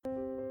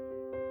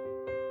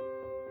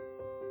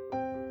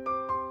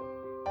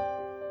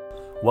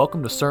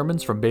Welcome to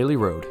Sermons from Bailey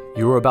Road.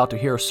 You are about to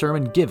hear a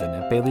sermon given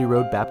at Bailey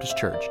Road Baptist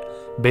Church.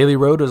 Bailey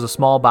Road is a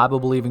small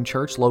Bible-believing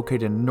church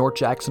located in North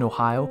Jackson,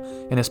 Ohio,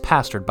 and is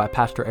pastored by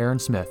Pastor Aaron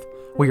Smith.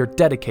 We are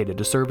dedicated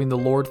to serving the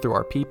Lord through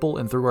our people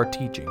and through our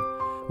teaching.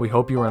 We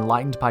hope you are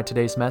enlightened by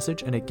today's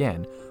message, and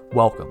again,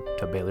 welcome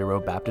to Bailey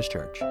Road Baptist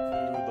Church.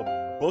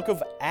 The book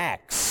of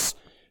Acts,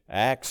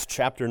 Acts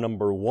chapter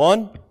number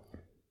 1.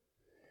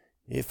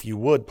 If you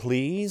would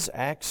please,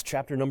 Acts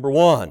chapter number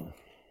 1.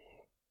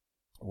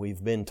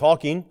 We've been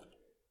talking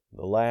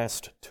the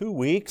last 2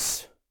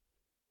 weeks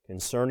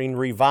concerning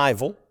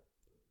revival.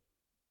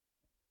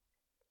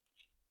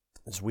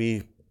 As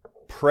we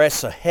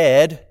press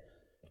ahead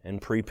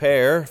and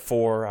prepare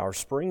for our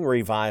spring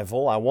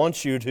revival, I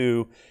want you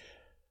to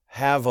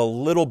have a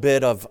little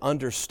bit of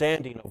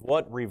understanding of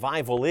what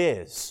revival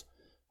is.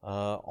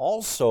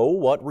 Also,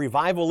 what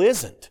revival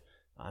isn't.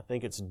 I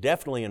think it's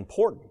definitely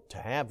important to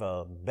have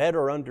a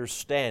better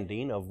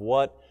understanding of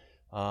what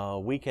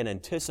we can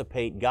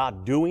anticipate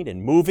God doing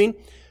and moving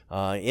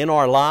in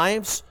our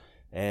lives.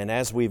 And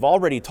as we've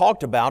already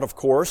talked about, of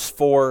course,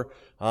 for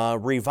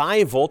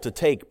revival to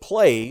take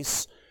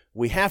place,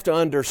 we have to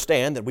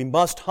understand that we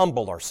must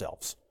humble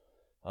ourselves.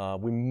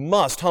 We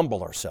must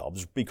humble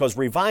ourselves because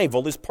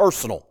revival is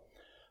personal.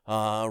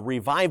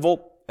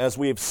 Revival, as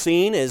we have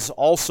seen, is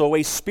also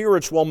a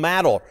spiritual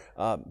matter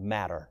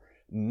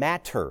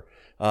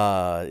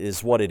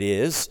is what it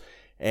is.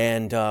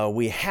 And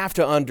we have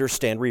to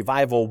understand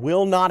revival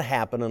will not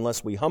happen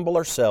unless we humble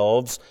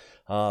ourselves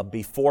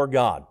before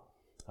God.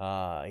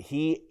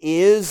 He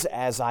is,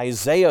 as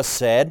Isaiah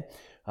said,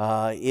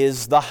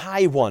 is the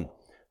high one.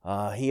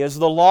 He is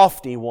the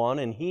lofty one,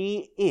 and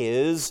He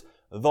is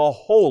the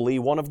Holy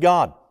One of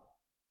God.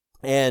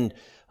 And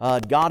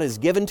God has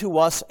given to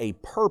us a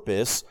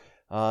purpose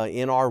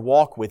in our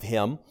walk with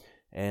Him,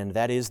 and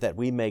that is that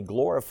we may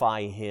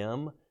glorify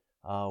Him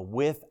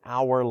with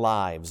our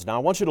lives. Now I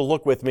want you to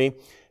look with me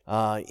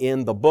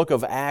in the book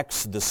of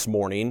Acts this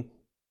morning,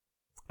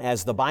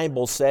 as the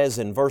Bible says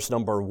in verse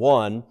number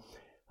 1,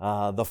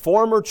 the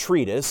former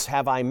treatise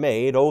have I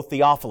made, O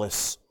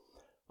Theophilus,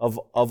 of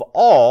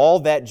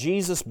all that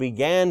Jesus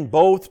began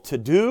both to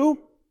do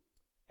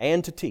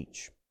and to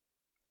teach.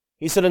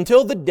 He said,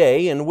 until the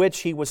day in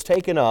which He was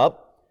taken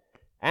up,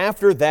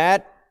 after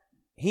that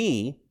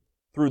He,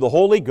 through the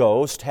Holy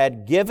Ghost,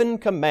 had given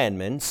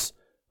commandments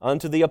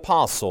unto the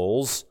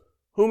apostles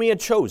whom He had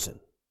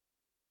chosen,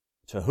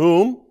 to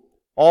whom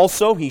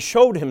also He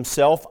showed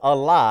Himself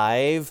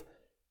alive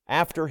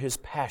after His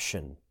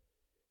passion.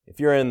 If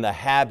you're in the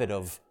habit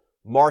of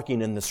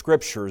marking in the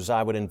Scriptures,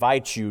 I would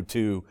invite you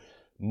to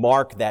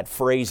mark that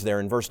phrase there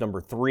in verse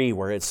number 3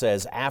 where it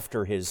says,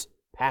 after His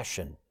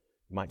passion.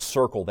 You might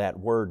circle that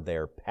word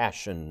there,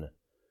 passion.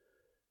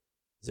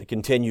 As it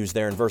continues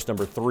there in verse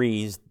number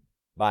 3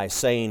 by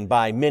saying,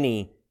 by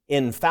many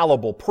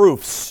infallible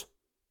proofs,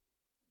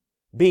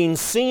 being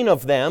seen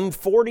of them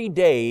 40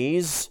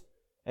 days,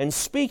 and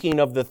speaking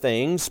of the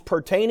things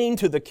pertaining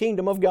to the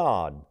kingdom of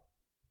God.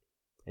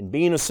 And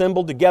being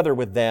assembled together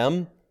with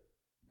them,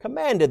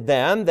 commanded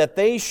them that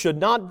they should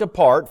not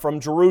depart from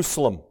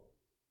Jerusalem,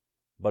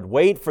 but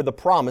wait for the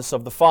promise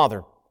of the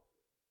Father,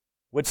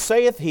 which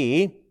saith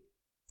He,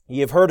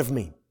 Ye have heard of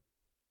me.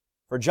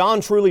 For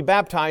John truly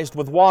baptized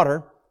with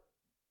water,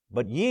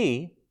 but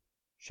ye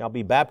shall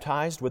be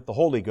baptized with the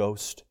Holy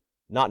Ghost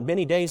not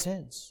many days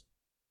hence.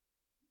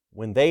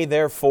 When they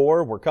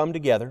therefore were come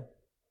together,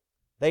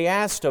 they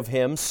asked of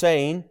Him,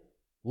 saying,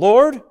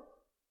 Lord,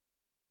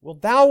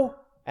 wilt Thou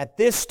at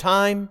this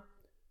time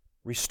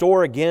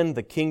restore again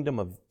the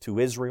kingdom to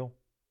Israel?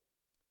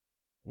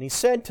 And He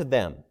said to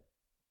them,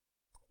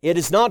 It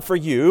is not for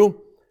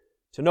you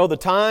to know the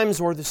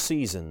times or the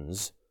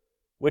seasons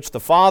which the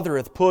Father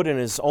hath put in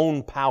His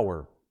own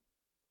power,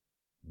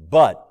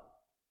 but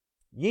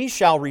ye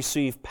shall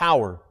receive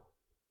power.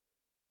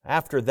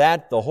 After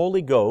that the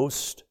Holy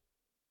Ghost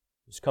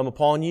is come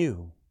upon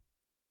you.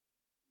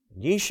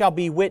 Ye shall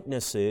be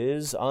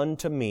witnesses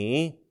unto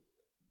me,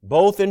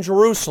 both in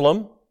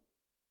Jerusalem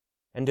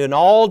and in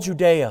all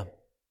Judea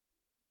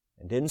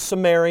and in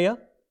Samaria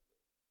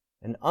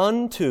and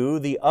unto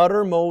the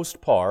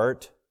uttermost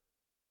part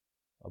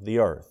of the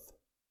earth.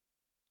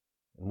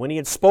 And when He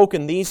had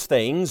spoken these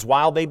things,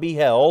 while they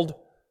beheld,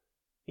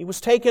 He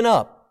was taken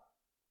up,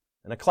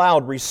 and a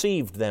cloud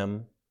received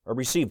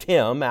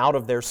Him out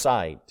of their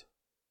sight.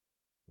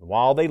 And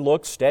while they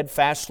looked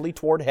steadfastly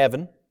toward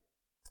heaven,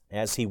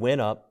 as He went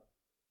up,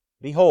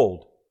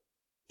 behold,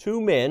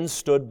 2 men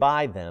stood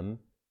by them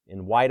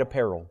in white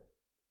apparel,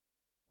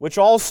 which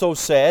also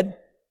said,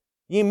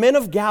 Ye men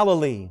of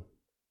Galilee,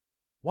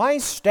 why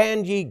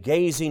stand ye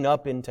gazing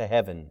up into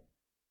heaven?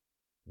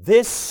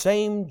 This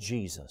same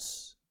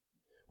Jesus,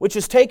 which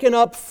is taken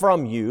up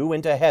from you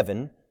into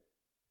heaven,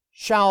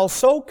 shall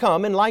so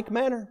come in like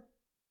manner,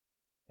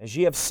 as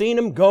ye have seen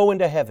Him go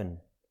into heaven.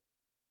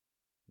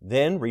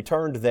 Then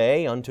returned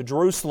they unto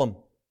Jerusalem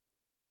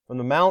from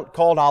the mount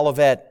called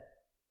Olivet,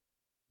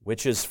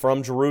 which is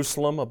from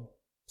Jerusalem a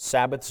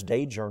Sabbath's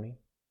day journey.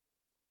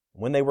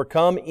 When they were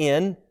come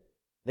in,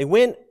 they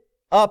went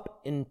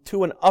up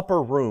into an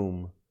upper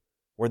room,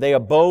 where they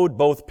abode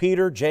both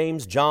Peter,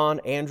 James, John,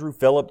 Andrew,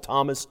 Philip,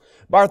 Thomas,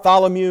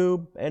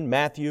 Bartholomew, and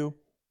Matthew,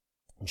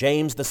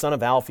 James the son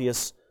of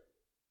Alphaeus,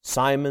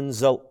 Simon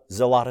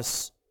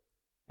Zelotes,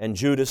 and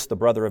Judas the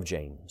brother of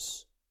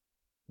James.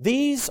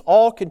 These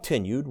all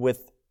continued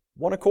with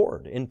one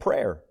accord in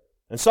prayer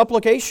and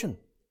supplication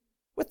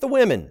with the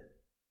women,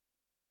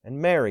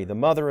 and Mary the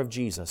mother of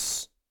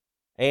Jesus,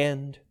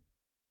 and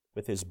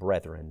with his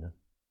brethren.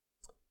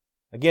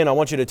 Again, I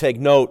want you to take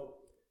note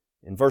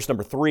in verse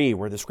number 3,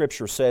 where the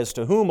Scripture says,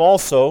 to whom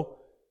also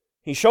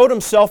he showed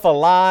himself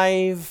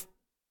alive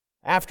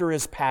after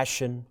his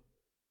passion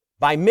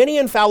by many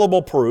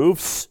infallible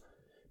proofs,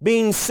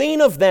 being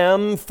seen of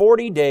them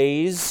 40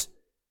 days,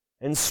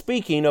 and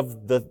speaking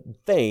of the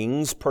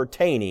things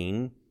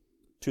pertaining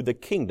to the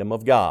kingdom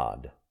of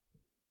God.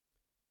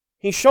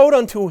 He showed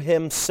unto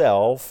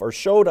himself, or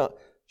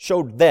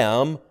showed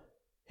them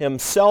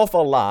himself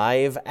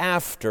alive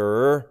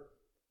after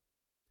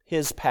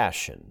his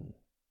passion.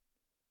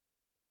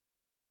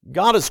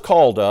 God has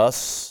called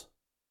us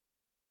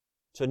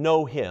to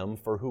know Him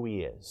for who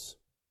He is.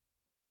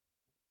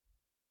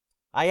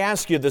 I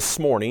ask you this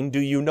morning, do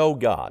you know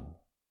God?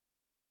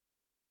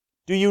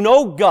 Do you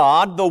know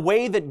God the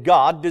way that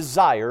God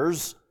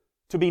desires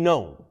to be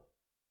known?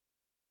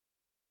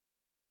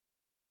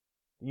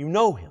 You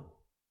know Him.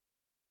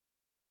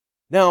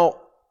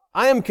 Now,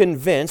 I am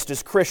convinced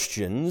as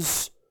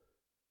Christians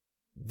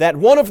that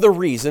one of the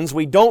reasons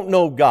we don't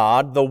know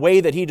God the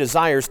way that He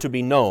desires to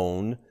be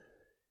known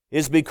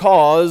is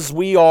because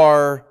we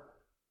are,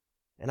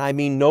 and I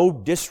mean no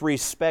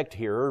disrespect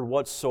here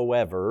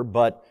whatsoever,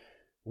 but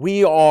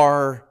we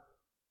are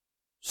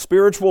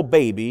spiritual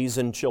babies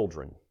and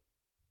children.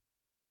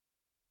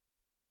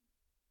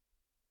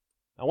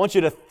 I want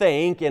you to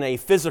think in a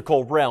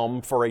physical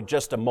realm for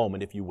just a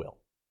moment, if you will.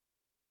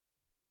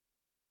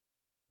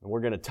 And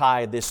we're going to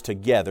tie this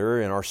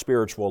together in our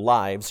spiritual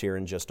lives here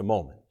in just a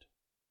moment.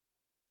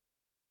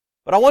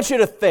 But I want you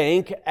to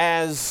think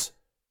as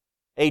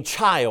a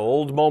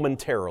child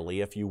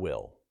momentarily, if you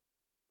will.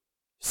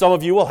 Some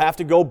of you will have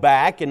to go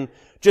back and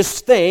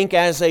just think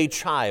as a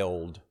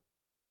child.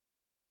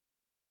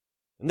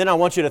 And then I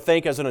want you to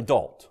think as an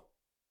adult.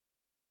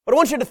 But I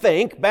want you to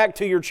think back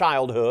to your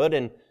childhood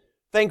and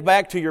think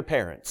back to your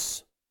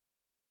parents.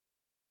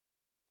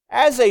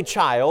 As a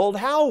child,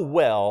 how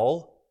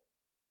well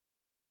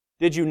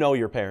did you know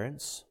your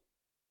parents?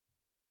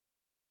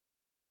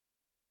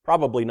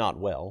 Probably not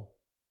well.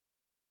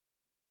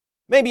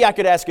 Maybe I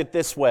could ask it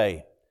this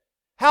way.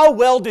 How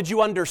well did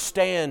you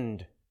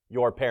understand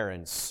your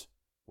parents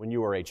when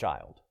you were a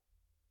child?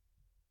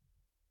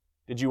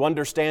 Did you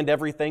understand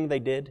everything they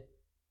did?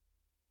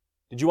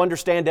 Did you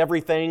understand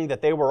everything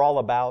that they were all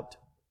about?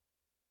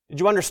 Did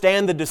you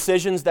understand the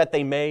decisions that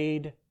they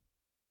made?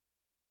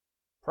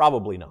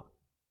 Probably not.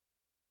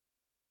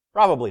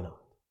 Probably not.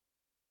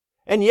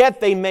 And yet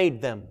they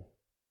made them.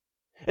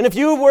 And if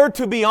you were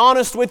to be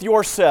honest with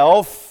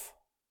yourself,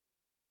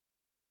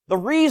 the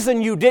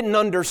reason you didn't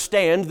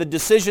understand the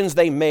decisions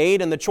they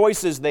made and the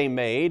choices they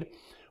made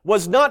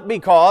was not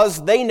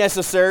because they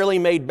necessarily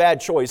made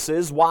bad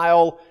choices,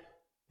 while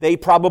they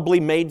probably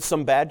made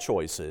some bad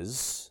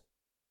choices.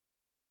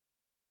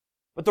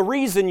 But the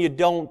reason you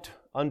don't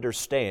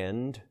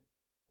understand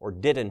or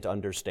didn't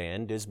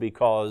understand is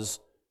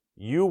because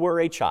you were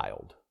a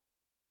child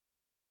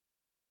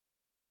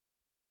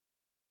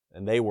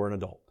and they were an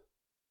adult.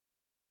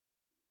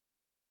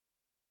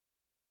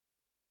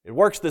 It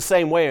works the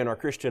same way in our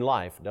Christian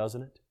life,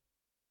 doesn't it?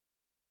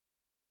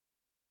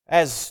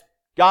 As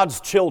God's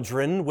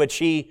children, which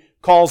He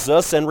calls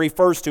us and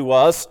refers to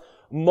us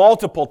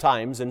multiple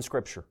times in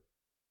Scripture.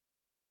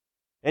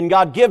 And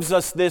God gives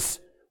us this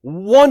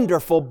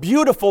wonderful,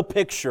 beautiful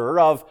picture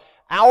of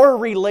our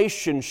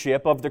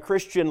relationship of the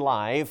Christian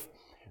life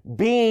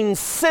being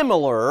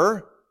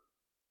similar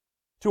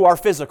to our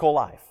physical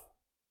life.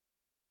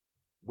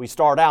 We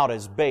start out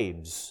as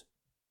babes.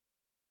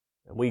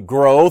 And we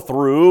grow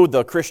through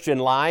the Christian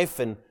life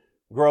and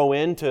grow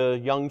into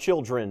young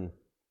children.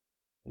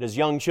 And as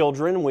young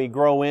children, we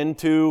grow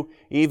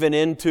even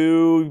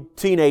into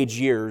teenage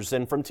years,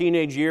 and from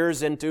teenage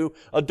years into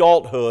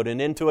adulthood,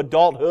 and into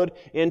adulthood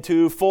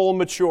into full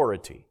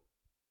maturity.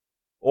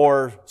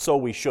 Or so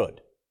we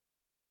should.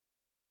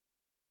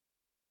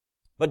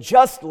 But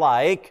just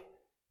like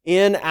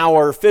in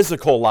our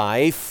physical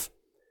life,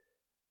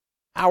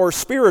 our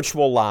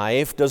spiritual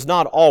life does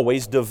not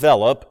always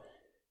develop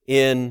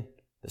in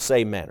the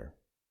same manner.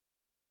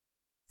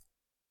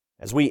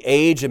 As we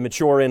age and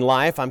mature in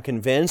life, I'm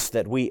convinced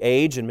that we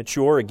age and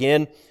mature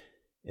again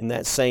in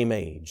that same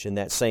age, in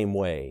that same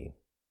way.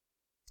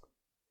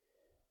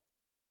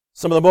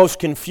 Some of the most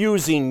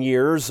confusing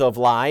years of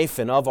life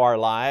and of our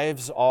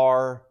lives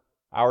are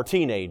our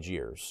teenage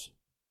years.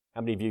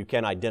 How many of you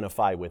can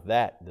identify with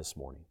that this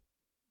morning?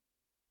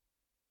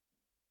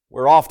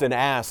 We're often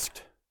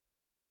asked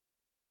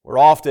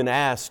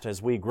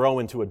as we grow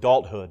into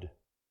adulthood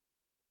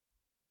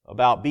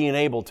about being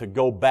able to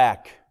go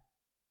back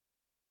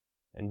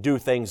and do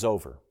things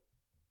over.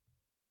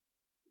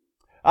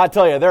 I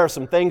tell you, there are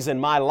some things in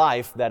my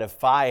life that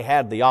if I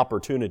had the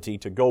opportunity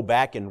to go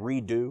back and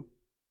redo,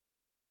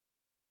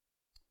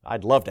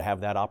 I'd love to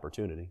have that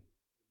opportunity.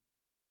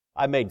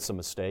 I made some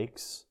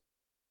mistakes.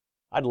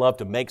 I'd love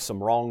to make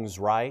some wrongs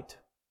right,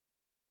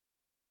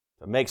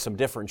 to make some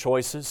different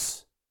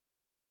choices,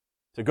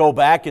 to go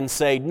back and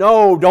say,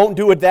 no, don't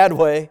do it that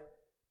way.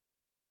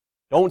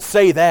 Don't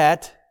say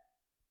that.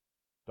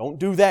 Don't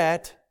do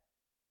that.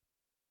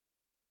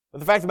 But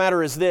the fact of the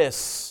matter is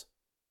this: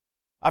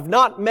 I've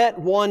not met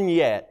one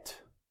yet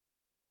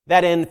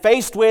that, in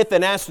faced with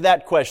and asked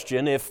that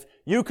question, if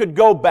you could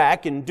go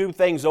back and do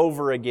things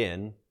over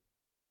again,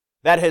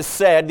 that has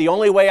said, the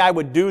only way I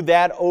would do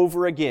that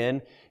over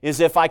again is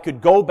if I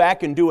could go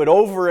back and do it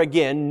over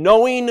again,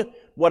 knowing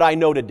what I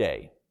know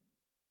today.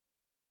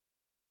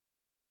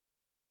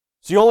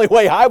 It's the only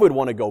way I would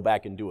want to go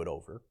back and do it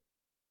over.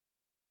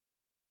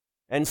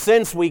 And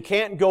since we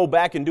can't go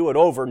back and do it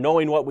over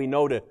knowing what we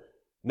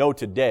know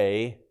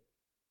today,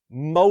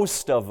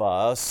 most of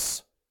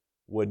us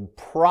would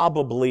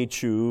probably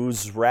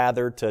choose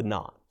rather to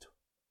not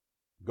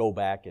go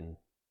back and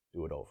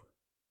do it over.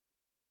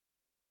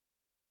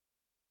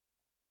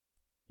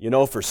 You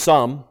know, for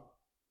some,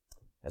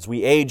 as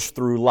we age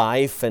through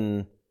life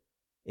and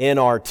in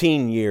our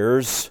teen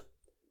years,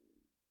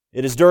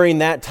 it is during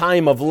that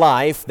time of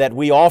life that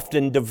we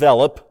often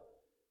develop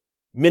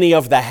many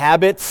of the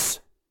habits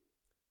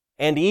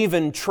and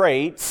even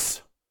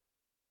traits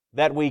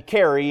that we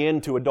carry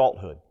into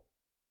adulthood.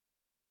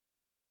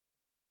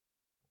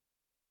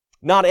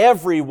 Not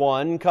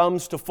everyone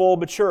comes to full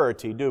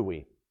maturity, do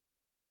we?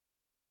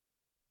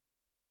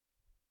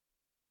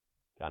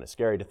 Kind of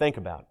scary to think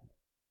about.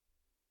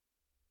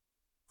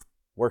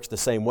 Works the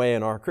same way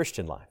in our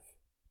Christian life.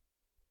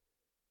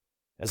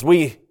 As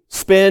we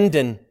spend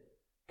and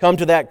come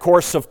to that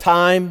course of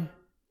time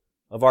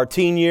of our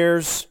teen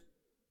years,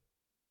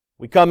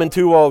 we come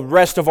into a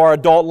rest of our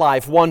adult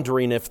life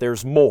wondering if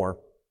there's more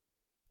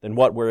than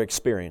what we're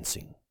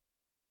experiencing.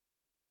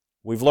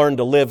 We've learned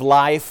to live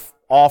life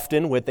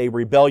often with a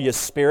rebellious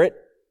spirit,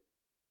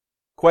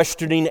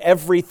 questioning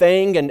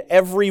everything and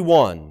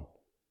everyone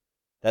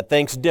that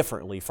thinks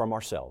differently from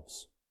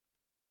ourselves.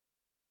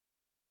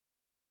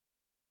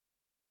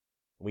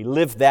 We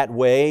live that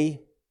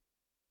way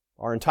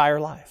our entire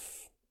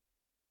life.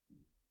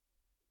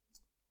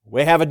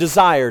 We have a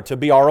desire to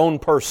be our own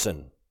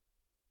person.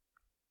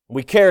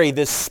 We carry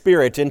this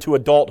spirit into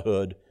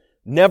adulthood,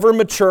 never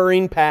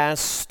maturing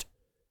past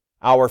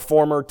our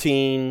former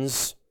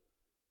teens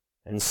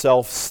and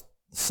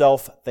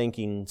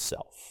self-thinking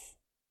self.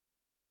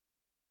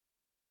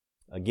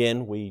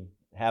 Again, we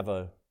have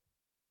a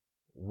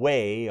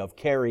way of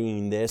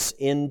carrying this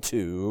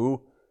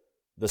into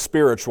the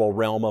spiritual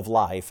realm of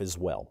life as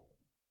well.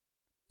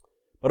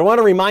 But I want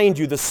to remind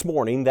you this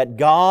morning that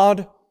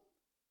God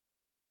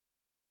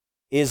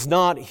is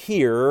not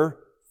here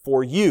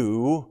for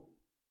you,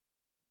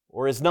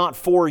 or is not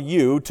for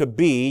you to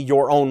be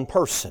your own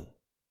person.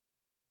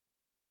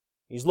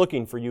 He's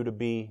looking for you to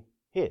be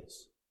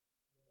His.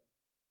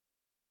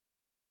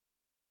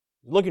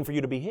 He's looking for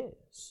you to be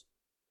His.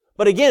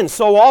 But again,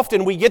 so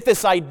often we get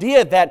this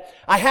idea that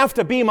I have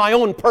to be my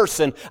own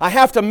person. I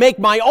have to make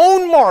my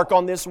own mark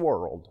on this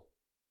world.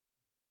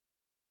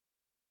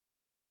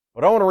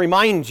 But I want to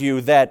remind you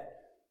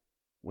that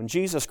when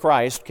Jesus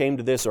Christ came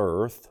to this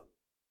earth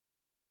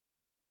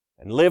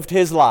and lived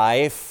His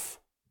life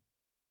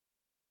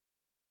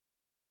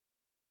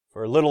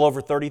for a little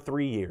over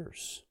 33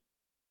 years,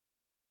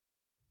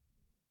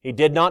 He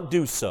did not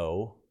do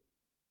so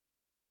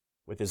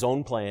with His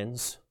own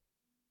plans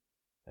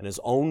and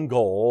His own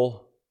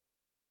goal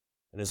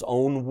and His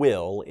own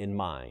will in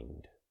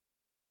mind.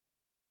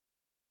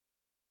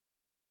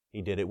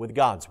 He did it with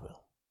God's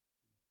will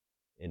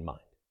in mind.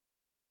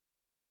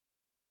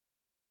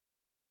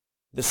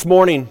 This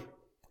morning,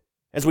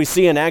 as we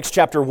see in Acts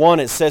chapter 1,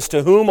 it says,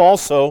 "To whom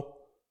also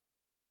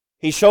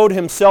He showed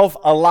Himself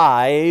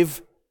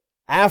alive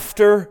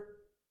after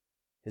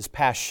His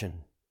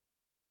passion."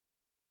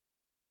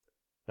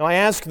 Now I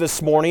ask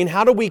this morning,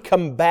 how do we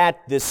combat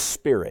this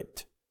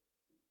spirit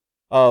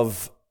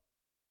of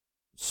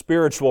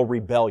spiritual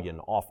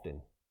rebellion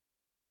often?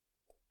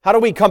 How do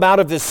we come out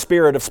of this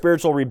spirit of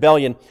spiritual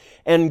rebellion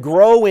and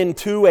grow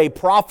into a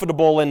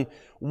profitable and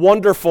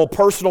wonderful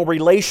personal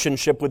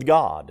relationship with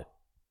God?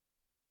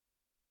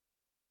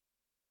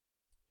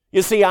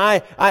 You see,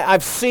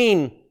 I've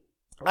seen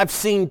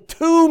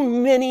too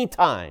many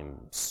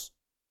times,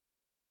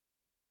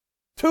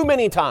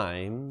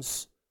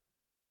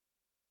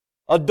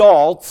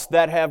 adults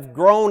that have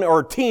grown,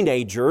 or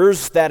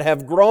teenagers that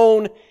have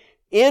grown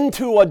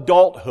into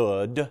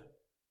adulthood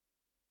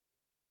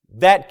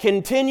that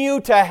continue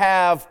to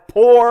have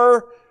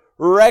poor,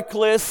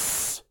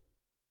 reckless,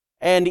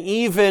 and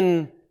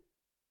even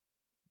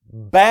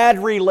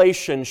bad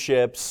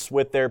relationships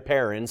with their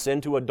parents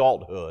into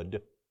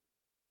adulthood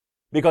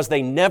because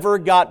they never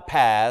got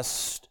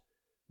past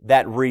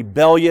that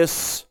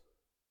rebellious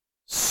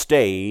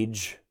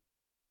stage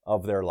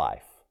of their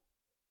life.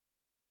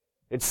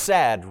 It's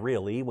sad,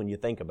 really, when you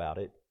think about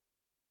it.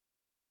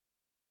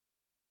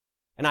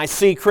 And I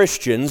see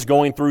Christians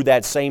going through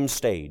that same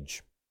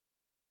stage,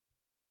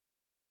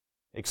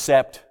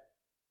 except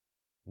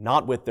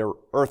not with their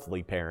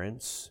earthly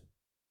parents,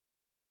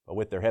 but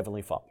with their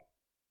Heavenly Father.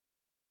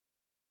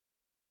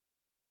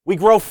 We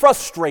grow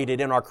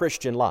frustrated in our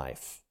Christian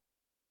life.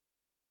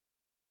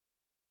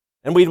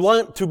 And we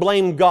want to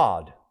blame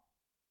God.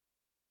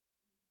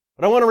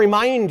 But I want to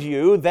remind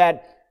you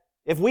that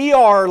if we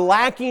are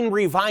lacking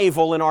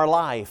revival in our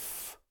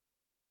life,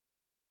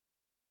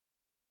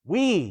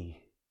 we,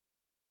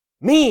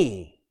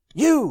 me,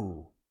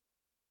 you,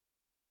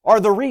 are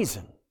the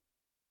reason.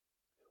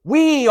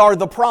 We are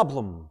the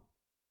problem.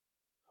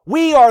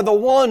 We are the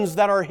ones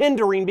that are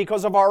hindering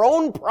because of our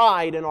own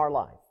pride in our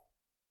life,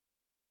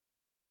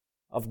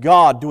 of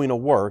God doing a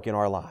work in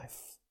our life.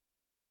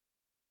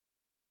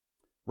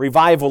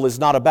 Revival is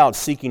not about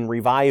seeking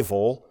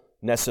revival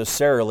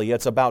necessarily.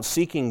 It's about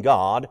seeking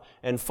God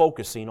and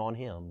focusing on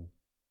Him.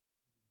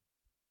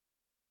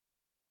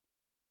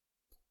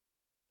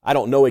 I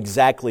don't know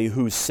exactly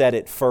who said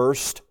it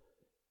first.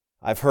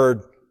 I've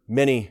heard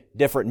many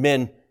different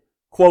men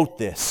quote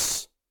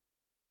this.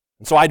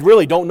 And so I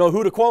really don't know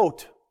who to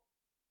quote.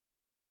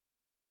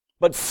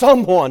 But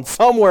someone,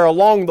 somewhere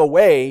along the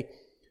way,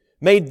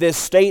 made this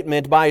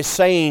statement by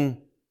saying,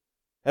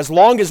 as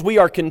long as we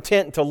are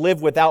content to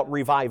live without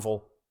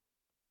revival,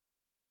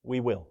 we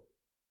will.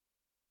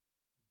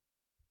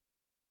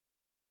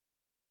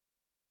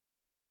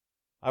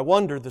 I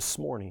wonder this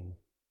morning,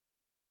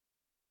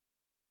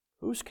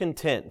 who's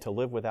content to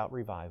live without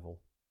revival?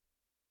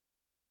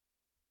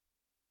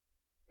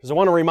 Because I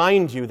want to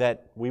remind you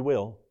that we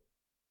will.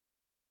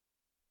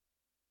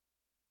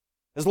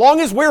 As long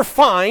as we're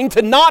fine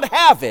to not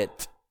have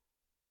it,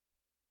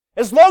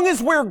 as long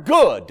as we're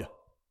good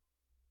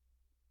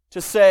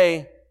to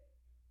say,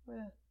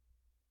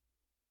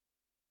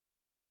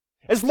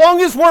 as long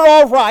as we're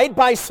all right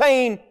by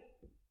saying,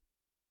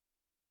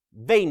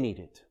 they need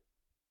it.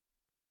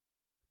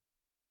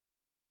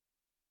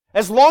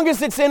 As long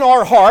as it's in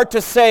our heart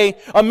to say,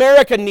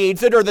 America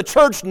needs it or the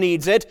church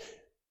needs it,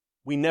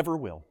 we never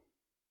will.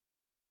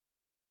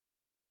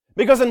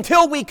 Because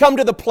until we come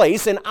to the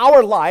place in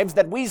our lives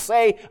that we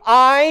say,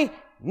 I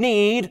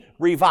need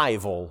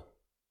revival,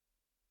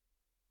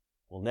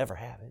 we'll never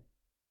have it.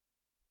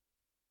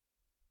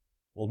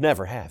 We'll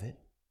never have it.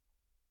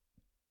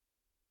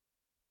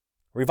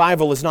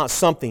 Revival is not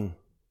something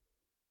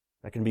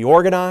that can be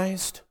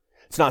organized.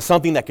 It's not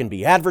something that can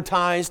be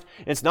advertised.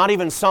 It's not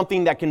even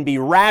something that can be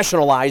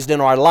rationalized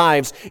in our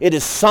lives. It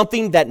is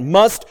something that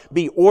must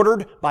be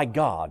ordered by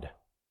God.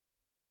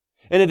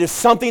 And it is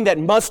something that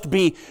must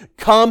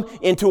come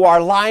into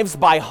our lives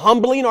by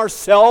humbling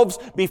ourselves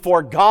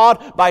before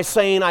God, by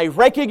saying, I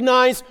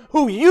recognize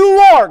who you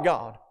are,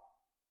 God.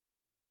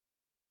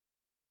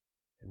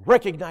 And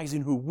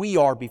recognizing who we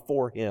are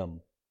before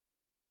Him.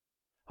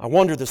 I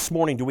wonder this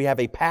morning, do we have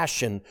a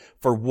passion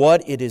for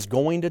what it is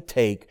going to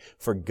take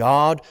for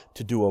God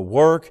to do a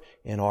work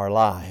in our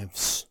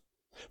lives?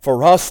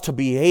 For us to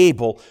be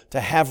able to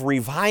have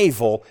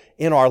revival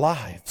in our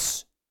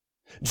lives.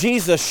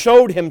 Jesus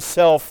showed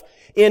Himself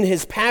in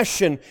His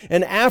passion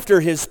and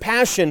after His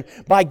passion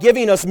by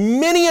giving us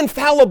many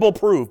infallible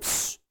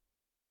proofs.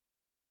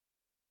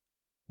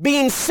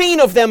 Being seen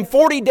of them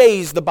 40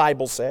 days, the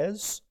Bible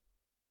says.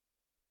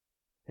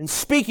 And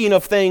speaking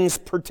of things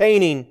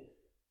pertaining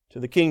to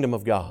the kingdom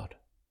of God.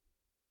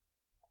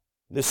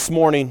 This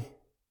morning,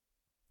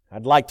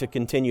 I'd like to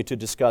continue to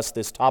discuss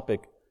this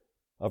topic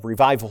of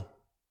revival.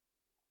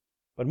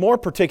 But more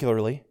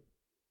particularly,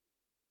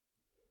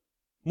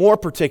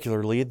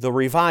 the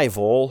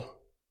revival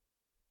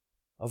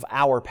of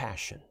our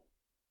passion.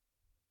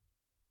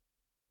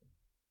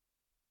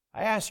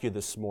 I ask you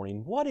this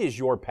morning, what is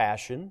your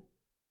passion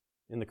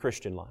in the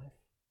Christian life?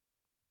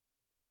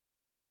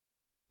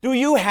 Do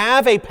you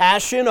have a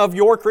passion of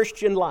your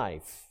Christian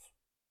life?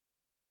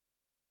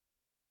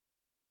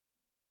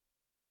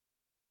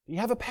 Do you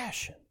have a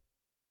passion?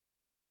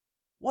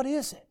 What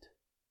is it?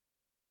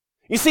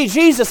 You see,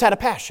 Jesus had a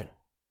passion.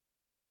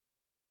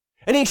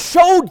 And He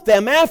showed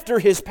them after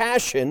His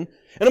passion,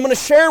 and I'm going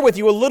to share with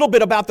you a little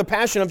bit about the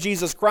passion of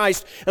Jesus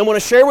Christ. I want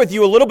to share with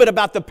you a little bit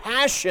about the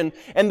passion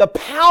and the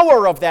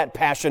power of that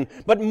passion,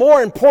 but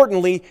more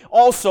importantly,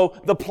 also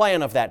the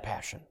plan of that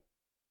passion.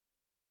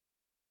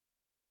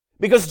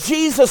 Because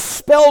Jesus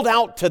spelled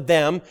out to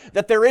them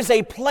that there is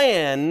a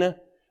plan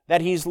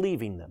that He's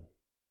leaving them.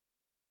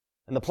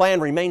 And the plan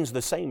remains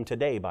the same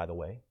today, by the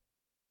way.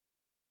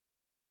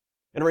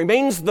 It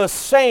remains the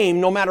same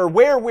no matter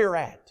where we're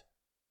at,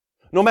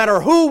 no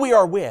matter who we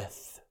are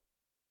with.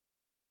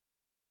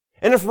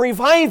 And if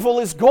revival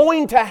is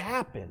going to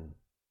happen,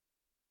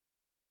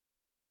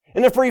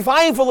 and if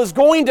revival is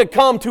going to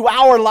come to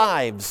our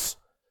lives,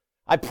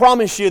 I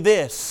promise you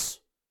this,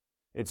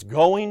 it's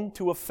going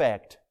to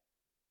affect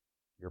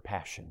your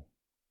passion.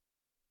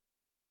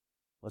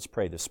 Let's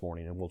pray this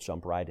morning and we'll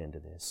jump right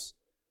into this.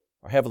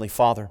 Our Heavenly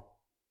Father,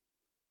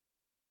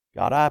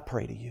 God, I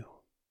pray to You,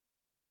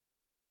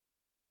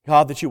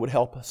 God, that You would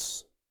help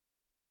us.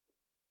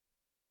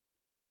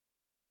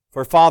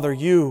 For Father,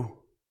 You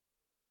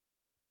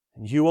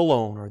And You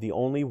alone are the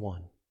only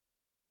one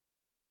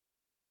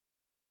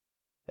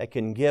that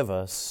can give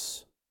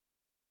us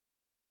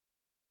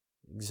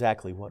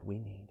exactly what we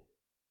need.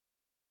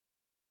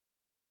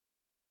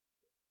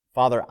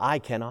 Father, I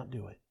cannot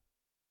do it.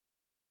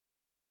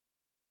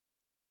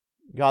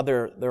 God,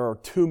 there are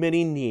too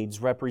many needs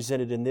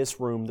represented in this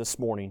room this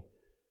morning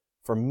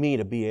for me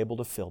to be able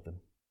to fill them.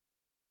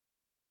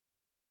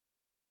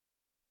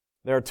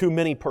 There are too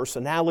many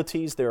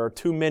personalities. There are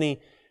too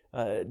many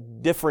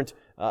different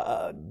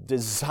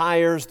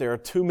desires. There are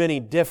too many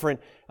different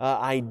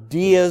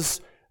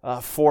ideas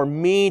for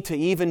me to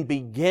even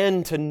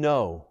begin to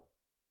know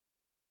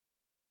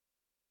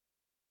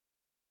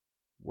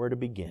where to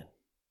begin.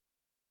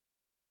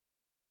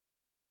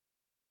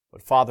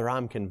 But Father,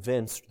 I'm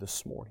convinced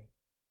this morning,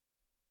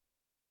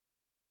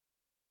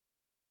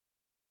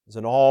 as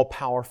an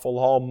all-powerful,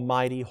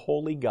 almighty,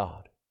 holy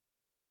God,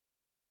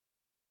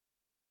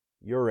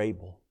 You're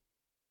able.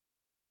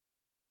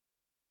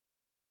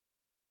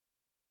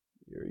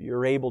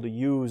 You're able to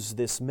use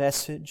this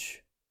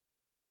message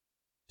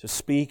to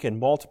speak in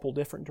multiple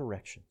different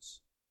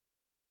directions,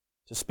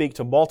 to speak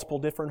to multiple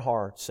different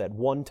hearts at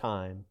one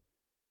time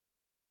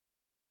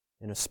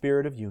in a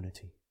spirit of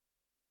unity.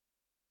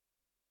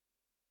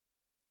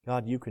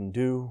 God, You can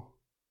do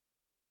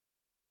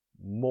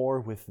more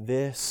with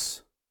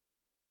this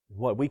than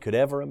what we could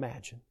ever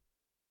imagine.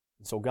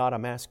 And so, God,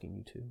 I'm asking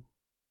You to.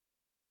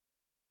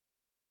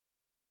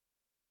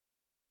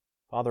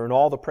 Father, in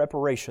all the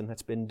preparation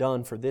that's been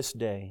done for this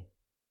day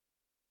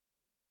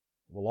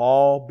will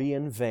all be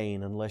in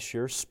vain unless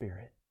Your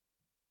Spirit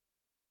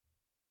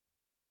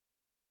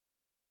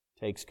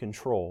takes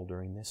control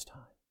during this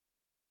time.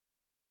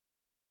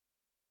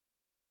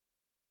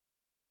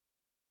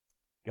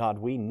 God,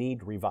 we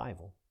need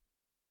revival.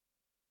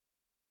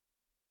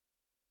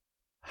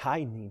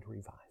 I need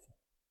revival.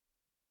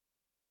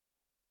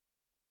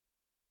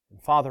 And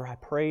Father, I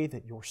pray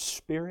that Your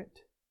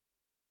Spirit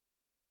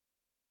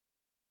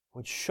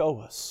would show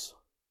us,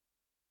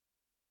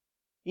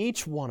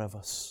 each one of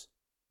us,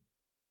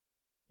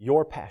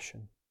 Your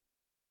passion.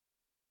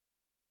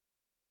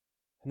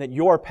 And that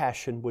Your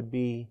passion would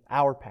be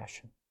our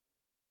passion.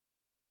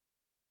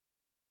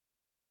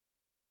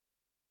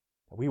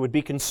 That we would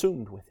be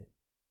consumed with it,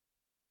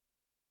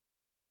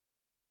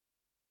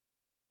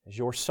 as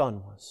Your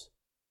Son was.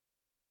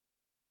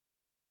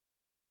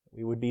 That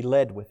we would be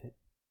led with it.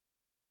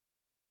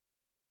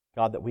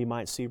 God, that we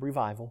might see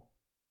revival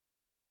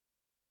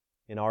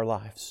in our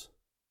lives.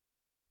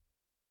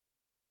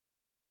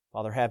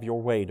 Father, have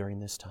Your way during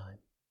this time.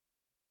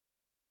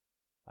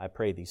 I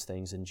pray these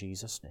things in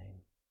Jesus'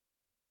 name.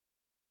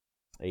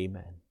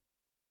 Amen.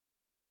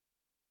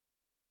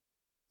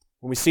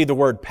 When we see the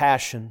word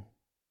passion,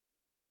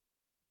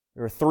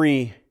 there are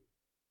three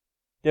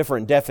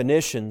different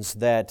definitions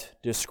that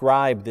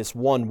describe this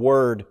one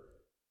word,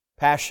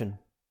 passion.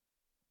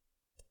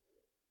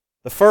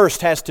 The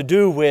first has to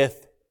do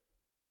with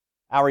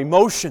our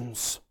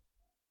emotions.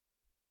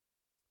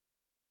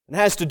 It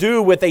has to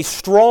do with a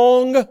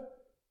strong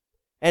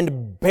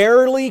and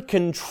barely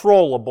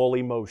controllable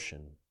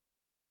emotion.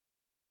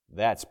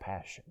 That's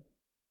passion.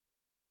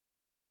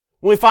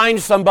 When we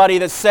find somebody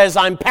that says,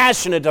 I'm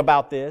passionate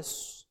about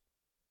this,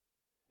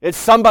 it's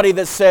somebody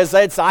that says,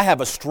 I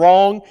have a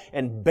strong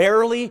and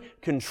barely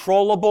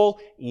controllable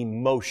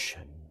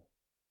emotion.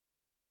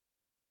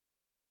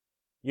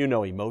 You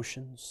know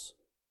emotions.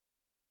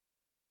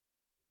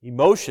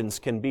 Emotions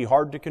can be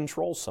hard to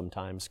control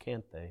sometimes,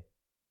 can't they?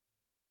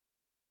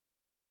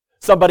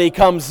 Somebody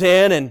comes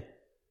in and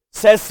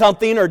says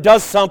something or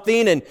does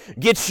something and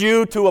gets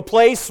you to a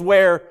place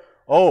where,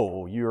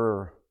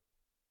 you're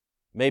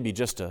maybe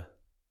just a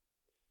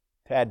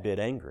tad bit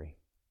angry.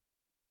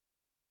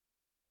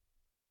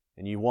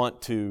 And you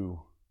want to,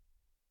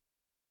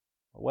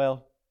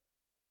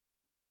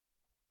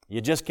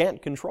 you just can't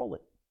control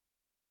it.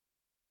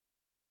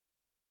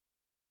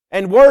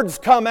 And words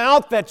come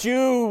out that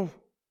you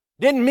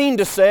didn't mean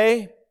to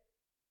say.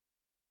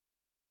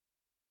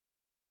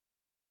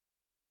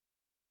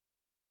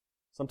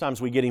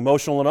 Sometimes we get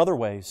emotional in other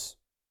ways.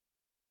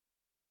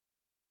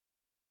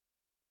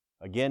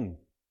 Again,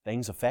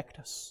 things affect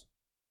us.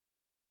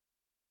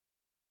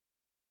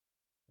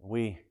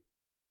 We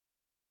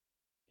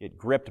get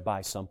gripped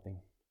by something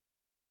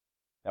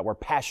that we're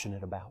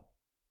passionate about.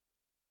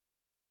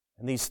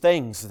 And these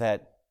things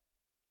that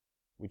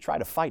we try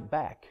to fight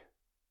back.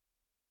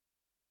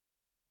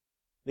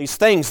 These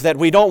things that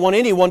we don't want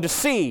anyone to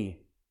see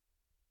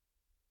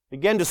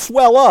begin to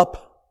swell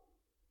up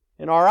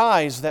in our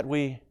eyes that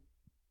we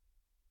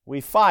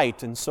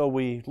fight, and so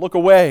we look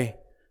away.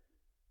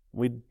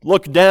 We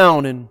look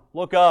down and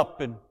look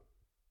up and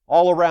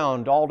all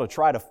around, all to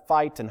try to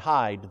fight and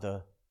hide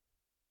the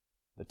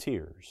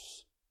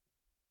tears.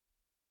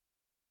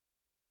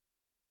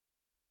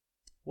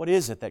 What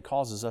is it that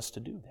causes us to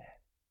do that?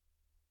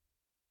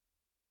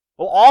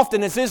 Well,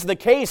 often as is the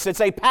case,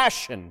 it's a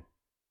passion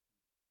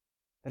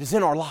that is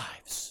in our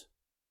lives,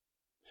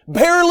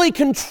 barely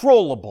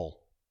controllable,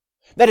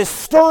 that is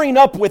stirring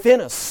up within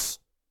us.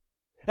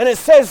 And it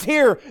says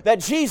here that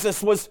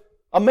Jesus was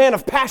a man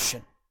of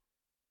passion.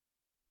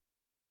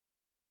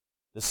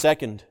 The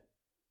second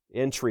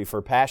entry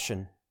for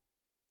passion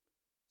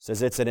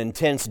says it's an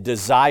intense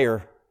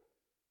desire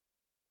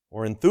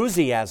or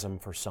enthusiasm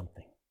for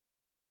something.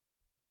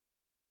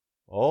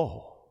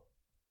 Oh,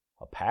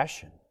 a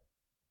passion.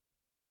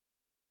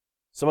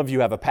 Some of you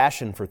have a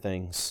passion for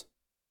things.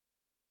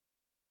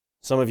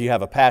 Some of you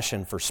have a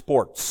passion for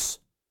sports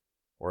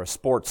or a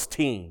sports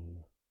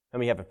team. How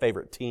many have a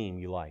favorite team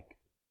you like?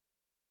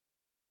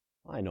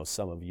 I know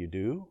some of you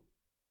do.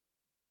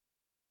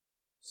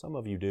 Some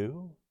of you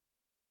do.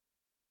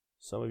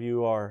 Some of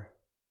you are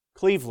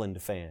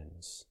Cleveland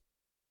fans.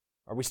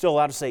 Are we still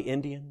allowed to say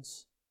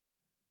Indians?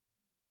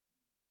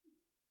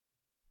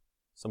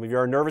 Some of you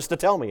are nervous to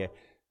tell me.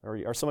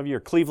 Are some of you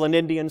Cleveland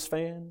Indians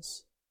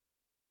fans?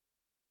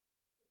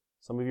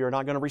 Some of you are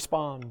not going to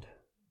respond.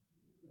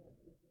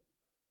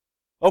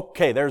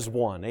 Okay, there's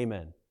one.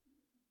 Amen.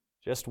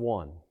 Just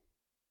one.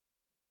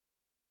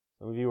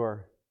 Some of you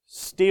are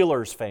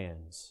Steelers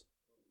fans.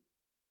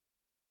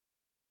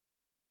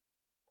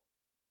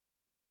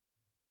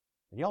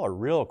 Y'all are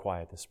real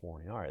quiet this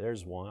morning. All right,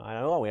 there's one.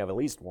 I know we have at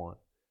least one.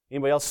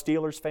 Anybody else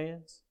Steelers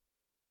fans?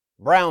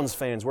 Browns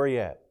fans, where are you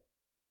at?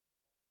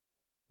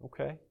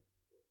 Okay.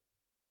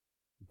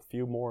 A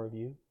few more of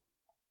you.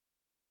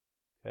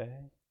 Okay.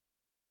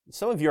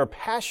 Some of you are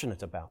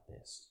passionate about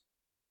this.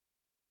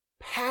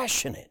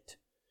 Passionate.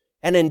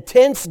 An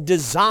intense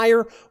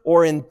desire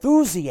or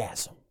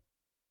enthusiasm.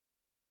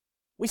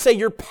 We say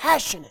you're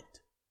passionate.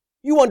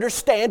 You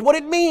understand what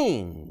it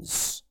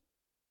means.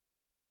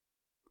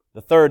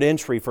 The third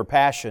entry for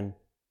passion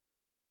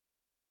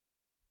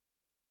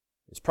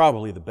is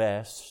probably the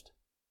best.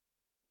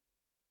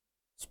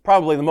 It's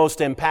probably the most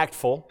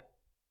impactful.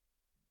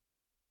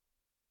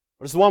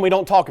 But it's the one we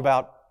don't talk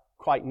about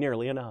quite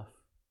nearly enough.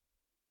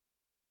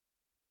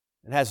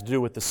 It has to do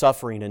with the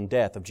suffering and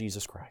death of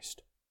Jesus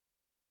Christ.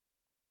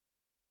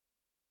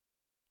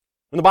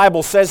 And the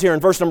Bible says here in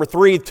verse number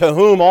 3, to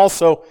whom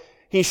also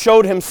He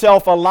showed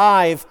Himself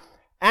alive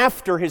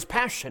after His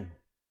passion.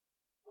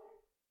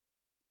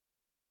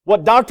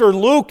 What Dr.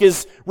 Luke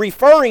is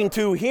referring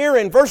to here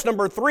in verse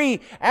number 3,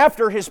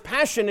 after His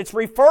passion, it's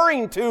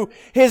referring to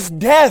His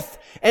death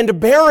and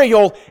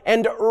burial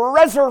and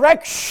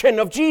resurrection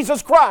of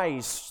Jesus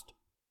Christ.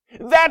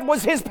 That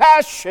was His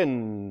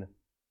passion.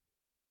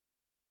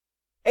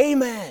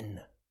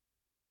 Amen.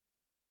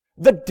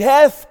 The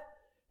death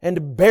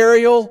and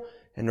burial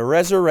and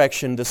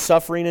resurrection, the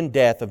suffering and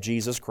death of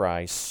Jesus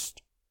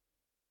Christ.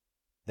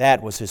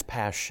 That was His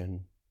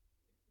passion.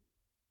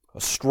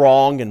 A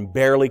strong and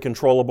barely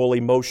controllable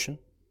emotion.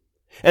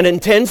 An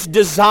intense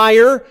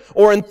desire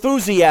or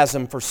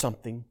enthusiasm for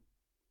something.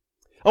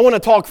 I want to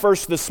talk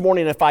first this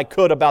morning, if I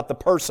could, about the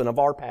person of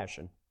our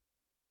passion.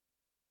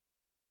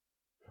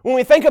 When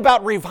we think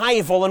about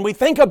revival and we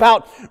think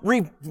about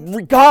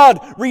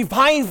God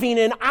reviving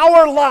in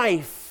our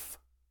life,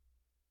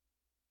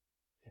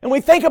 and we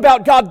think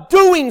about God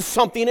doing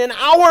something in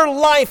our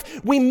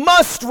life, we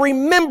must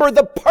remember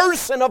the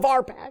person of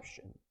our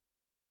passion.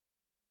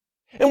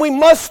 And we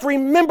must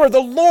remember the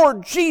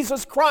Lord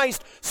Jesus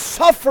Christ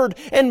suffered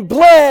and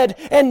bled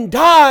and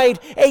died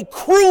a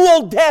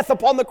cruel death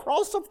upon the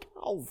cross of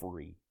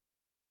Calvary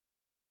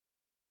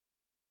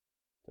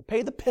to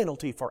pay the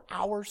penalty for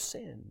our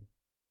sin.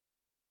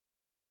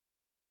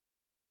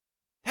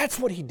 That's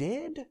what He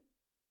did.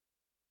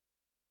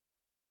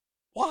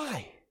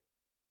 Why?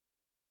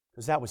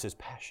 Because that was His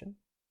passion.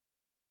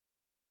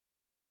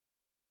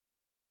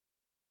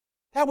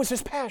 That was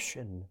His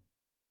passion.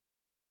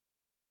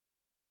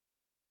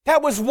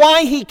 That was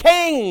why He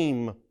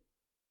came.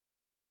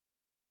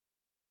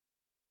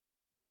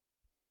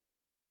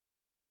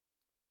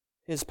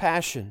 His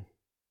passion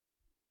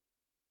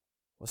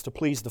was to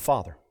please the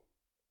Father.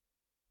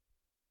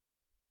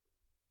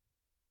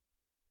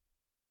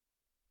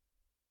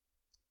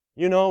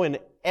 You know, in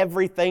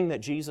everything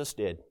that Jesus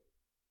did,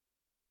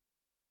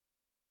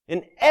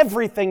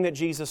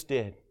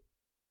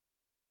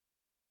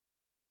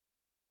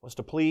 was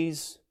to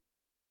please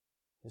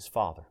His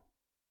Father.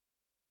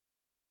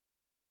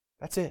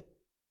 That's it.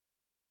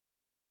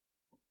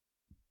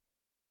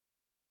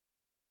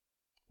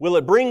 Will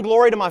it bring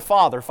glory to my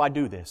Father if I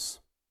do this?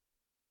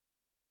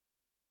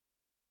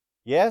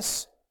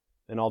 Yes,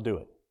 then I'll do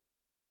it.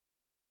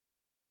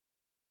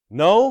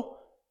 No,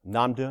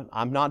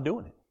 I'm not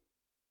doing it.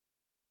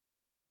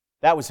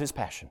 That was His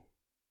passion.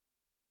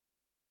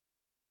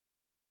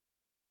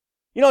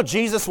 You know,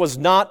 Jesus was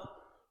not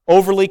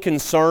overly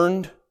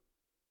concerned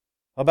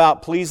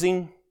about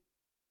pleasing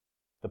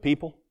the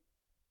people.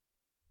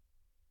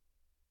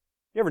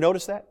 You ever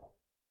notice that?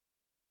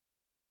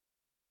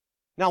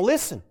 Now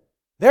listen,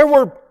 there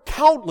were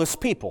countless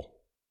people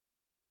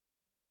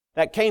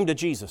that came to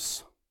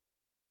Jesus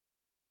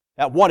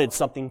that wanted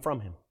something from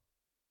Him.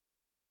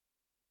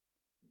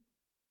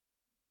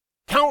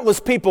 Countless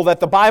people that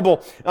the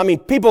Bible,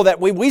 people that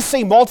we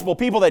see multiple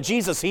people that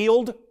Jesus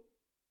healed.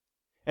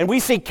 And we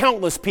see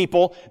countless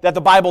people that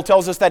the Bible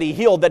tells us that He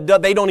healed, that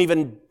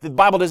the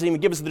Bible doesn't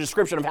even give us the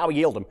description of how He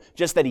healed them,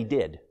 just that He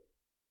did.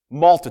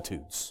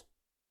 Multitudes.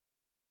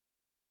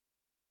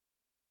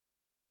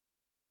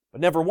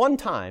 But never one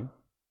time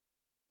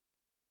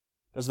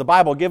does the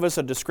Bible give us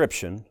a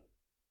description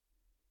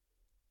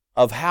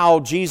of how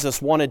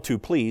Jesus wanted to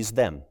please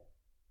them.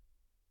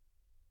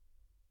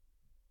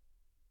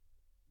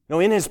 No,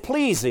 in His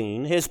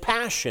pleasing, His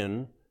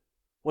passion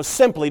was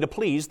simply to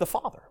please the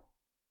Father.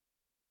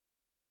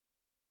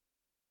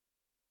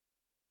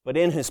 But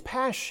in His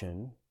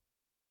passion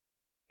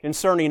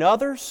concerning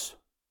others,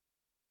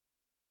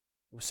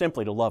 it was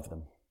simply to love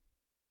them.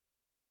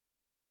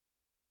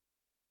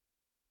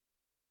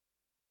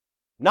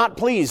 Not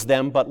please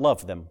them, but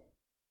love them.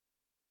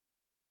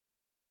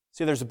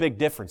 See, there's a big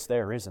difference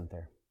there, isn't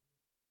there?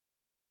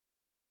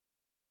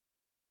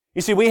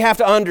 You see, we have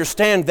to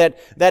understand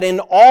that in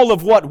all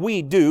of what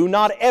we do,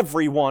 not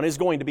everyone is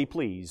going to be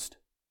pleased.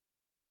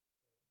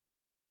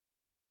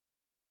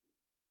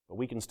 But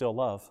we can still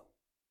love.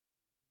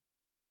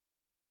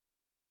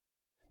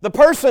 The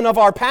person of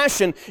our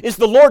passion is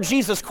the Lord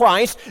Jesus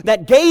Christ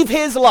that gave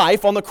His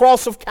life on the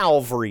cross of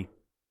Calvary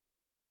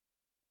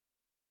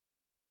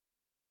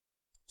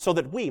so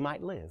that we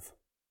might live.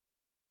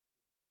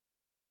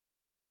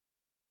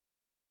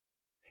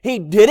 He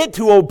did it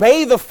to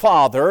obey the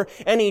Father,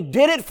 and He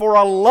did it for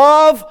a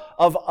love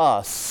of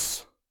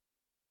us.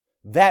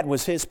 That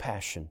was His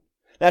passion.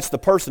 That's the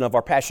person of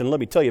our passion. Let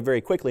me tell you very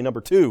quickly, number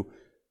 2,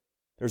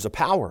 there's a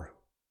power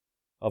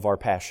of our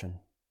passion.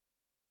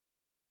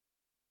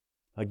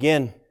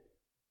 Again,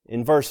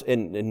 in verse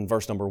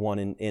number 1,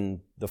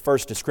 in the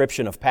first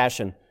description of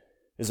passion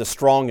is a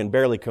strong and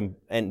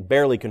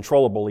barely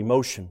controllable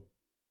emotion.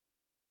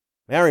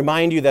 May I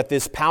remind you that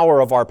this power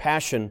of our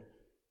passion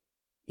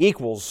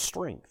equals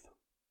strength.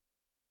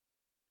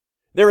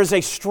 There is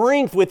a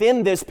strength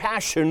within this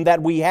passion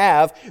that we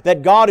have,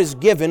 that God has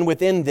given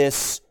within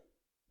this,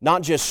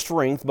 not just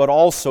strength, but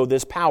also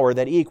this power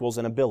that equals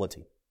an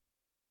ability.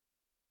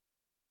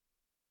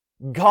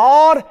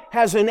 God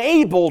has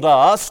enabled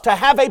us to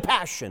have a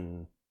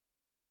passion.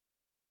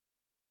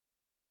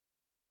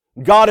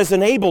 God has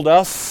enabled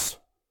us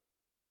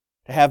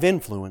to have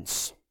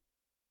influence.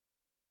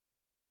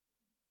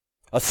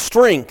 A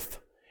strength,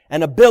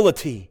 an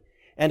ability,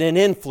 and an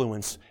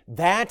influence.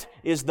 That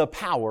is the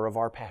power of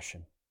our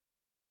passion.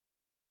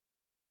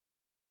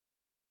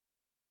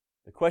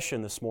 The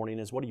question this morning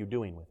is, what are you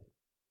doing with it?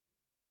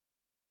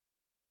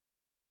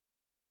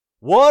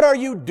 What are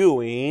you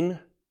doing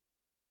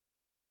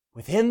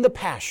within the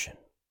passion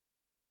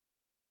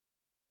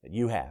that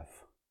you have?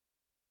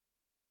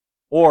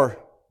 Or,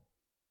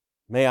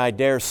 may I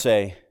dare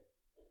say,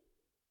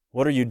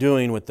 what are you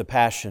doing with the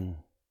passion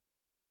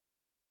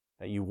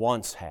that you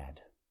once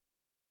had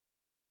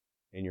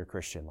in your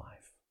Christian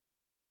life?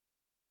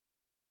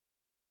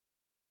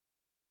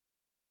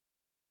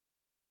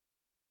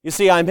 You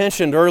see, I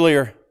mentioned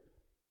earlier,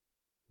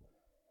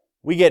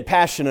 we get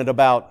passionate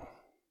about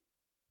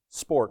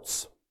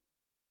sports.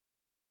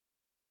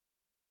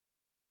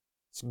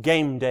 It's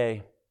game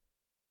day.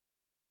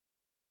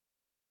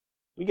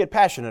 We get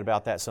passionate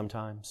about that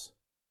sometimes.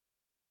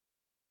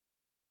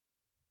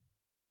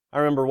 I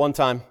remember one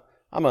time,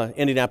 I'm an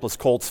Indianapolis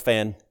Colts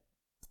fan,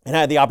 and I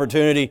had the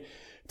opportunity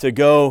to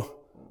go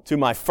to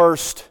my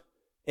first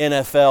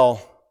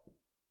NFL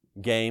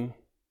game,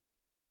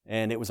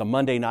 and it was a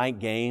Monday night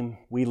game.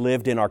 We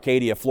lived in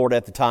Arcadia, Florida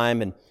at the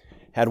time, and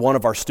had one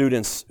of our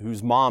students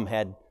whose mom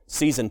had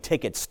season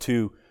tickets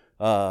to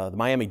the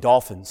Miami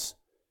Dolphins.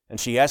 And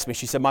she asked me,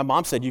 she said, my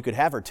mom said you could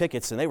have her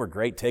tickets, and they were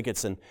great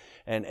tickets. And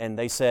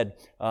they said,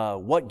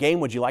 what game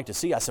would you like to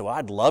see? I said, well,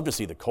 I'd love to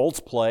see the Colts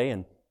play.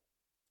 And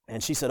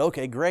she said,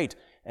 okay, great.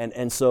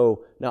 And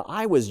so, now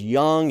I was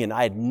young, and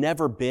I had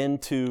never been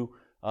to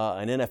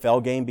an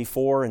NFL game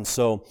before. And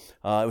so,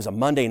 it was a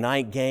Monday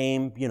night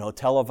game,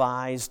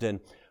 televised.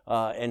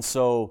 And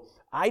so,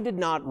 I did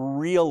not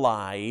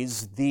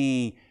realize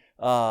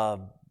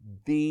I'll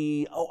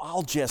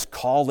just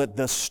call it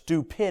the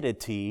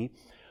stupidity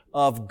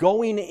of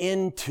going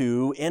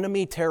into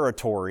enemy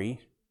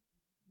territory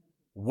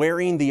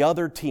wearing the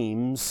other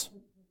team's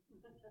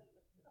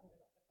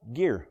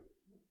gear.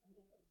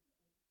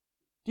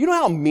 Do you know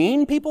how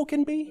mean people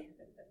can be?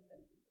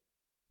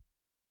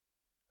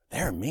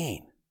 They're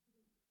mean.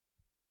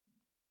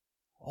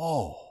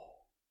 Oh.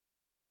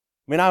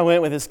 I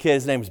went with this kid,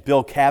 his name was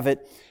Bill Cavett,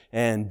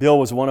 and Bill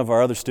was one of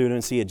our other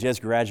students. He had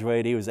just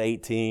graduated, he was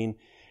 18.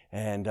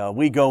 And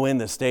we go in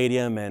the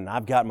stadium, and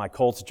I've got my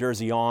Colts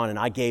jersey on, and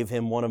I gave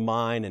him one of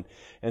mine.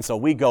 And so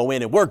we go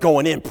in, and we're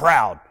going in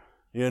proud,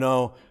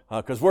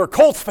 because we're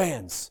Colts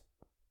fans.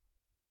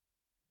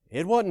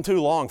 It wasn't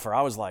too long for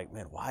I was like,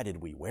 man, why did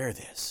we wear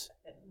this?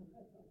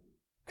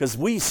 Because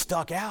we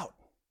stuck out.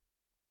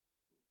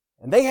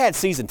 And they had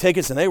season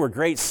tickets, and they were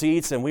great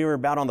seats, and we were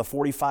about on the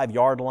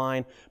 45-yard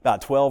line,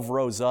 about 12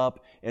 rows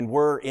up, and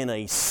we're in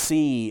a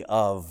sea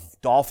of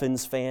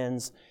Dolphins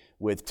fans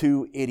with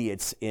two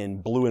idiots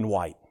in blue and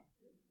white.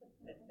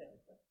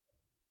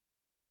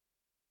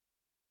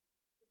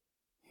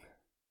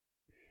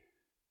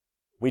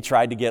 We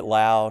tried to get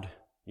loud,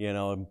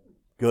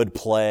 good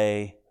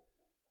play,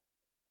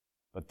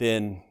 but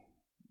then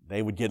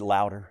they would get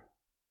louder.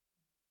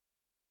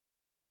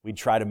 We'd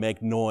try to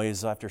make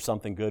noise after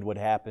something good would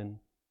happen.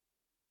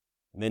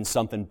 And then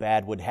something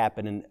bad would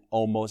happen, and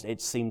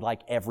it seemed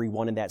like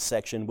everyone in that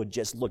section would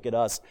just look at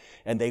us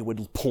and they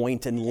would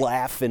point and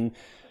laugh. And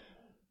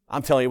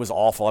I'm telling you, it was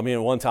awful. I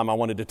mean, one time I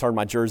wanted to turn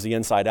my jersey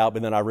inside out,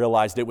 but then I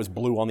realized it was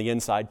blue on the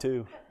inside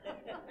too.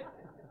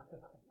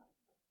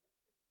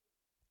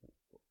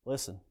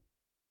 Listen,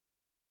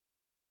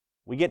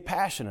 we get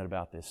passionate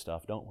about this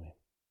stuff, don't we?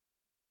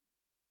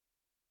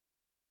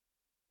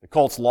 The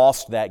Colts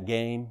lost that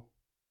game,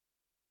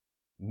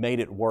 made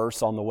it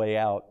worse on the way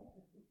out.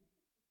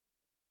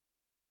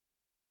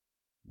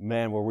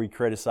 Man, were we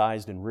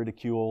criticized and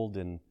ridiculed,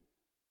 and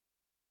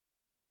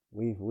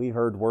we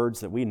heard words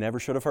that we never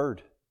should have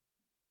heard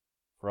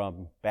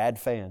from bad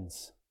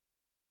fans.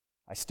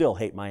 I still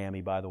hate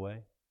Miami, by the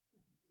way,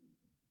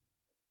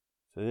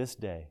 to this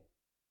day.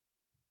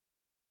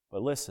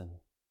 But listen,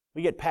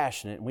 we get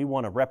passionate and we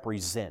want to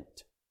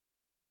represent.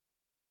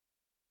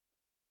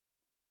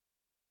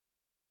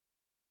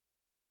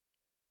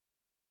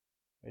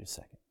 Wait a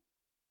second.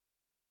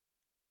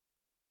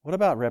 What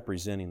about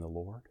representing the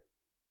Lord?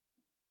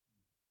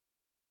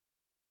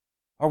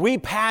 Are we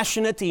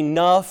passionate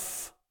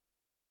enough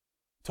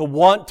to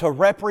want to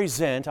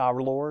represent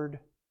our Lord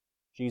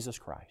Jesus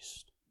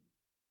Christ?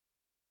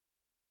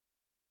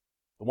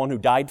 The one who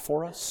died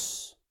for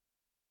us?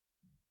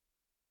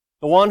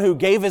 The one who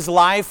gave His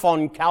life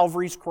on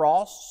Calvary's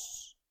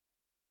cross?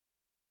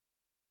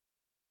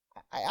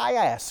 I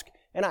ask,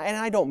 and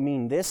I don't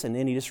mean this in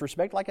any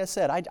disrespect. Like I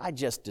said, I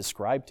just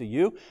described to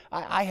you,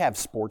 I have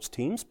sports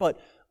teams, but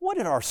what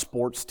did our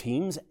sports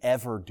teams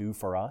ever do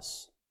for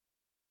us?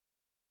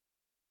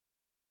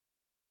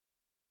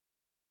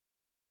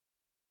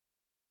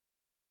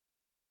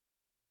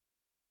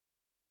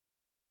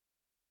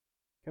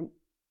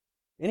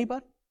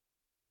 Anybody?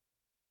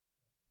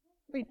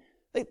 I mean,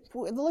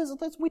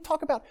 we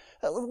talk about,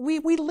 we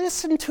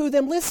listen to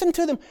them.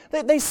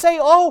 They say,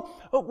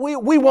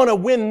 we want to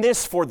win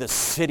this for the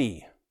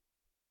city.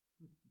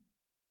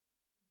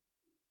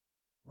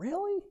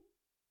 Really?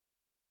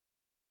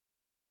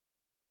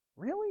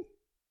 Really?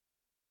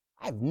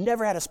 I've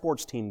never had a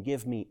sports team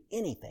give me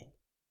anything.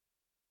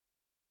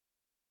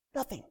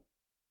 Nothing.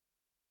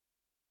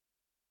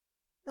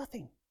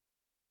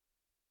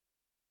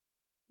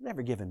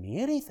 Never given me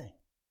anything.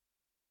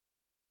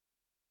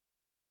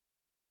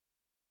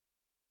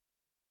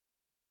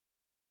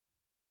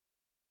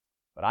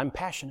 But I'm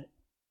passionate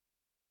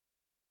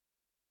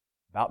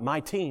about my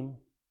team.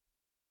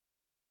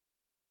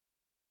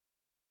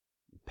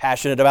 I'm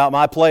passionate about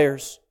my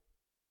players.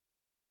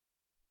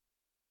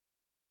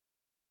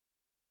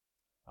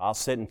 I'll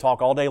sit and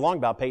talk all day long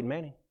about Peyton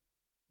Manning.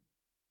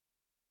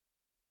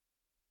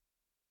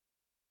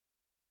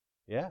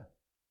 Yeah.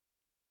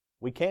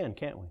 We can,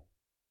 can't we?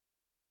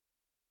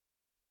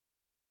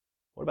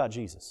 What about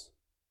Jesus?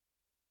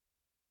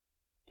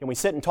 Can we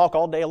sit and talk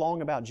all day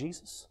long about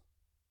Jesus?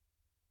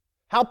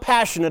 How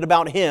passionate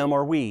about Him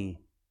are we?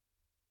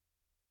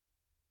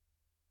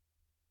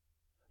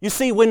 You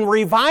see, when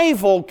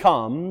revival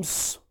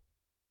comes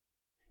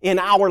in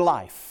our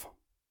life,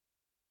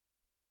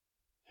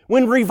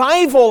 when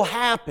revival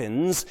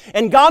happens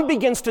and God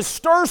begins to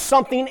stir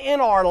something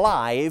in our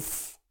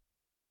life,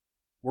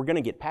 we're going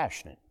to get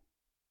passionate.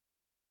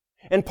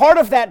 And part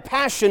of that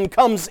passion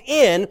comes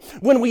in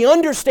when we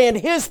understand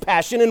His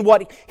passion and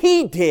what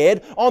He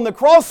did on the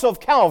cross of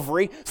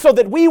Calvary, so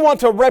that we want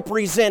to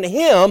represent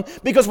Him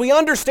because we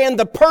understand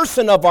the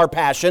person of our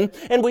passion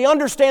and we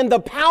understand the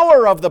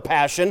power of the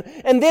passion,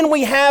 and then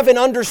we have and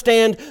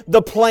understand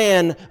the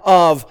plan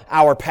of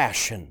our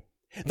passion.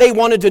 They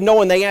wanted to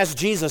know, and they asked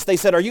Jesus, they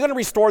said, "Are you going to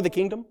restore the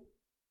kingdom?"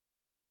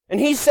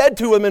 And He said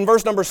to him in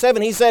verse number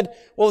 7, He said,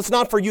 "Well, it's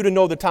not for you to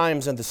know the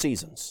times and the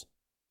seasons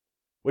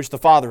which the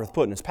Father hath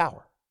put in His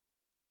power."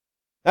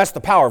 That's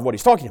the power of what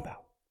He's talking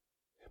about.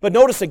 But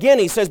notice again,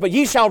 He says, "But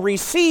ye shall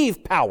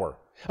receive power."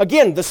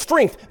 Again, the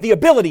strength, the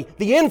ability,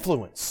 the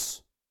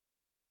influence.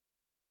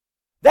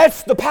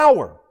 That's the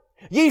power.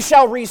 Ye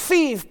shall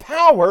receive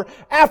power.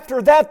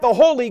 After that, the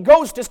Holy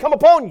Ghost has come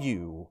upon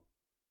you.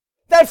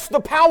 That's the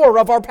power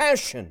of our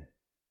passion.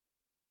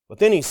 But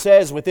then He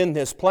says within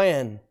this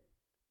plan,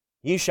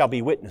 ye shall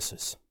be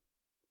witnesses.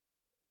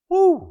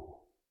 Woo!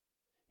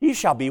 Ye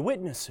shall be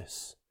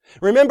witnesses.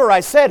 Remember,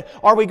 I said,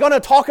 are we going to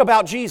talk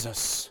about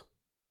Jesus?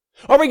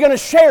 Are we going to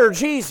share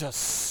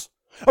Jesus?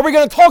 Are we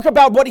going to talk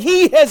about what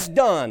He has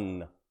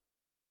done?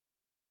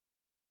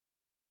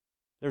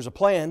 There's a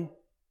plan.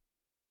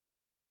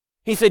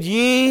 He said,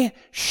 ye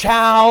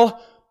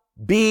shall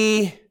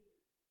be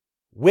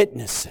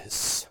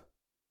witnesses.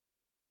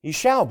 Ye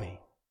shall be.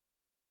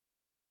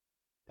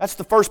 That's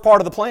the first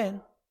part of the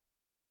plan.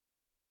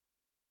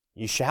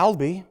 Ye shall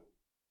be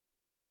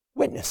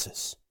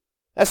witnesses.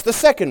 That's the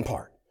second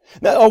part.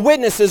 Now, a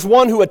witness is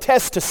one who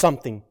attests to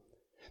something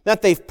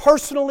that they've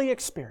personally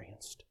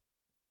experienced.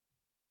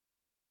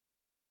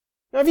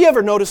 Now, have you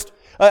ever noticed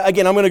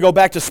Again, I'm going to go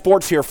back to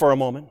sports here for a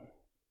moment.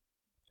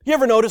 You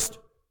ever noticed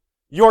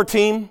your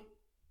team,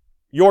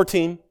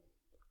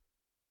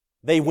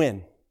 they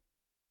win.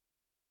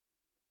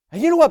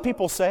 And you know what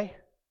people say?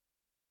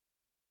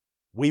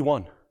 We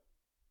won.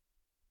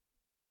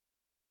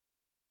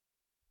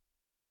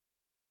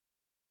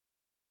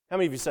 How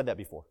many of you said that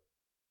before?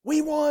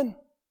 We won.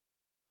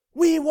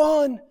 We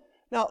won.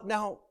 Now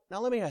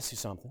let me ask you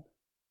something.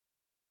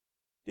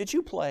 Did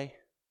you play?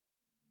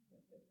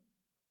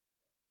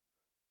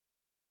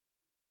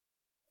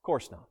 Of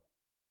course not.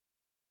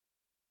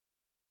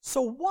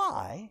 So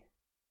why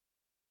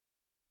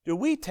do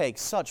we take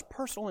such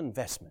personal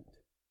investment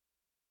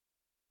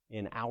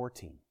in our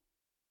team?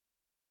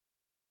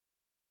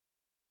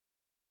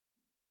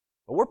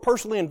 But we're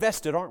personally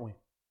invested, aren't we?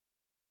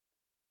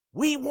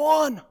 We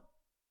won.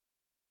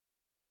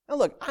 Now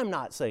look, I'm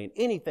not saying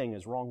anything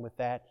is wrong with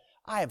that.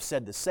 I have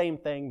said the same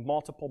thing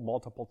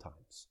multiple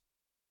times.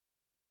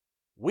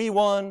 We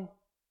won,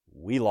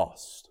 we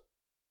lost.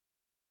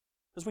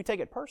 Because we take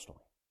it personally.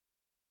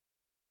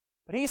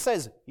 But he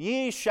says,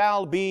 ye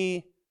shall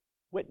be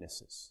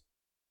witnesses.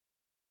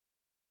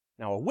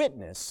 Now a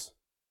witness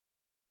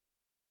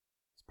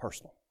is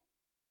personal.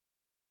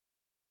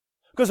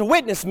 Because a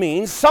witness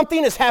means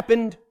something has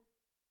happened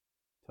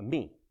to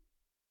me.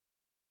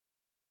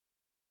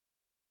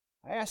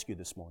 I ask you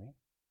this morning,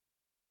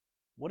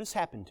 what has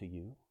happened to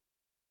you?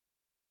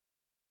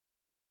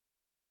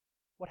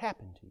 What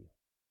happened to you?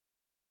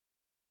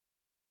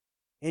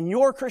 In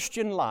your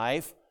Christian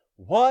life,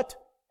 what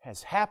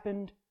has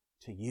happened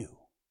to you?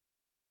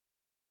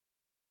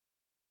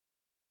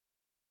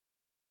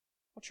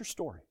 What's your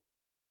story?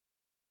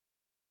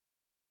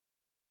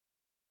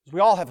 Because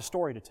we all have a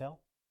story to tell.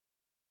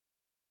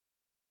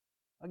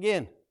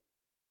 Again,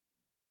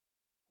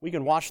 we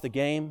can watch the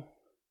game.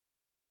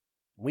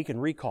 We can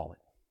recall it.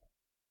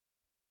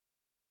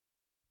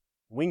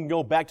 We can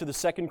go back to the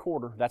second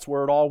quarter. That's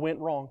where it all went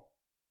wrong.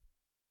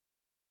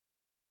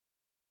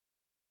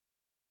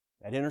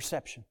 That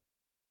interception.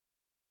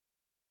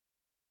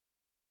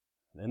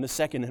 And then the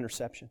second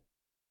interception.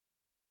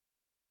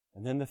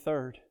 And then the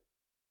third.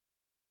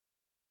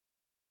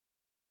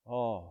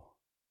 Oh,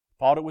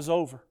 thought it was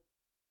over.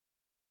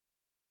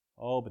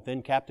 Oh, but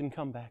then Captain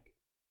Comeback.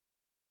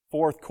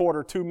 Fourth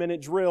quarter,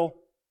 2-minute drill.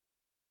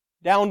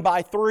 Down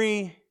by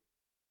 3.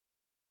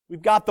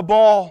 We've got the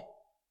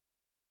ball.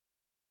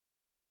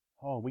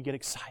 Oh, we get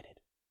excited.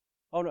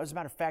 Oh, no, as a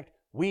matter of fact,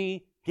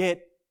 we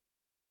get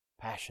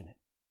passionate.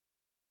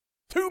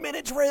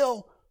 2-minute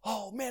drill.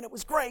 Oh, man, it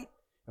was great.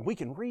 And we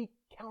can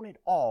recount it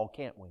all,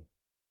 can't we?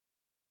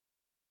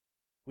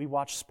 We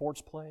watch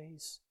sports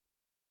plays.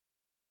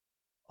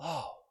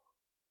 Oh,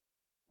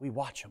 we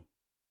watch them.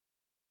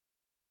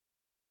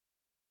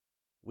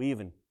 We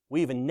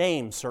even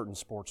name certain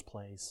sports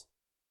plays.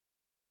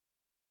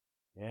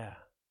 Yeah.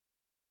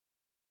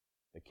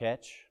 The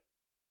catch.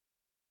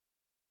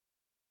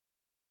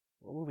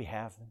 What will we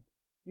have them?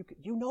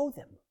 You know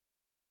them.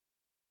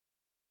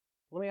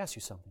 Let me ask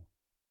you something.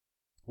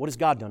 What has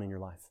God done in your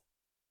life?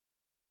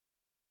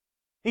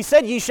 He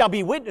said, ye shall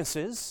be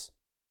witnesses.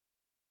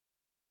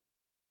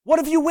 What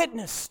have you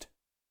witnessed?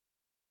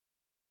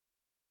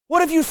 What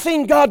have you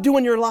seen God do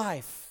in your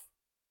life?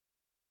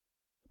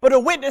 But a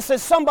witness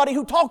is somebody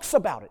who talks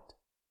about it.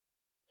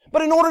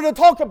 But in order to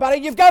talk about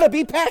it, you've got to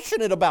be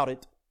passionate about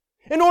it.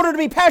 In order to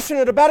be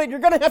passionate about it, you're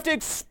going to have to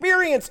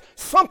experience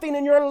something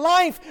in your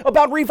life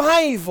about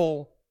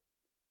revival.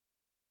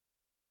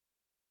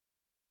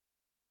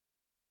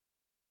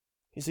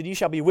 He said, ye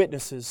shall be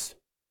witnesses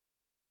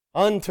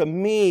unto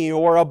me,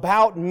 or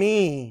about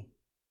me,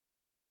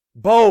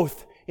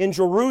 both in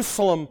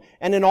Jerusalem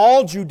and in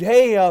all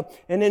Judea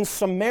and in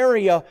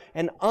Samaria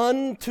and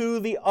unto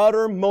the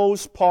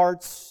uttermost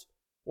parts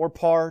or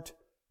part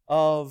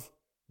of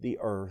the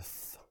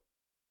earth.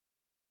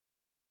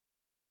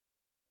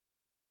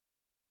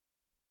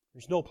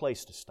 There's no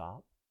place to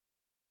stop.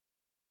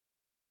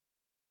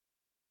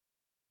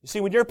 You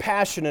see, when you're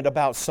passionate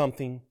about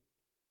something,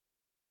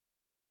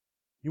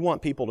 you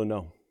want people to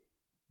know.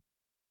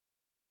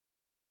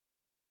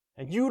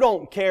 And you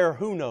don't care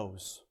who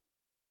knows.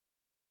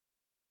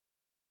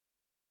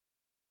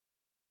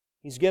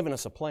 He's given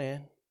us a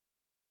plan.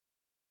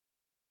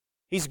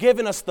 He's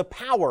given us the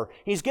power.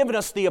 He's given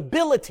us the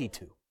ability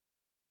to.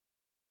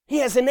 He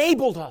has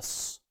enabled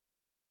us.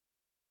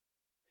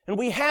 And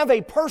we have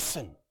a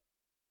person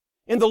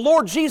in the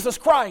Lord Jesus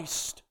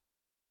Christ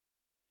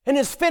and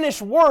His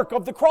finished work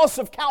of the cross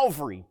of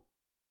Calvary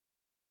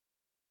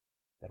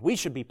that we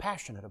should be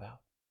passionate about.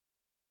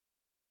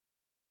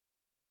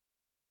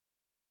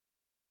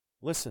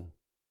 Listen,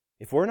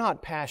 if we're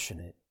not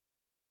passionate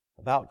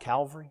about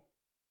Calvary,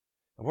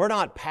 and we're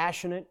not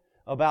passionate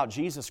about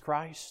Jesus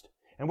Christ,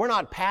 and we're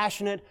not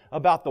passionate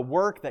about the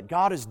work that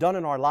God has done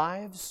in our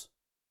lives,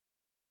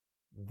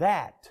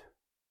 that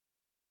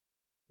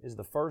is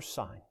the first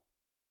sign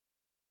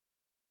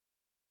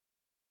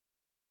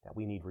that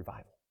we need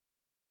revival.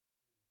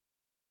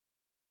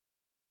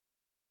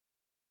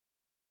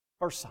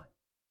 First sign.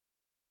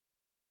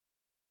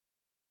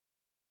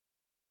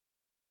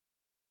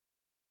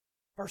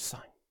 First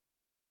sign.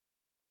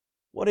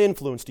 What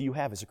influence do you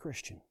have as a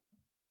Christian?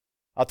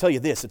 I'll tell you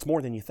this, it's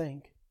more than you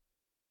think.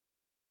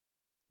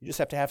 You just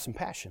have to have some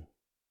passion.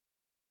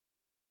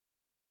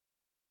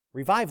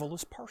 Revival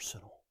is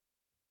personal.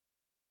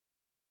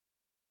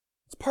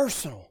 It's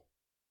personal.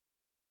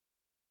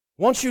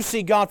 Once you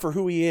see God for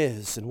who He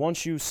is, and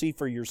once you see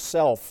for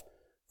yourself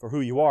for who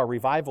you are,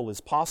 revival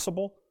is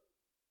possible.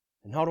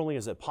 And not only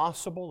is it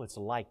possible, it's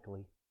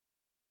likely.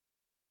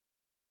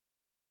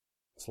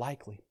 It's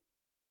likely.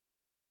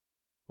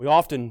 We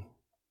often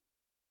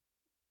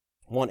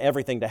want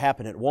everything to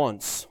happen at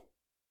once.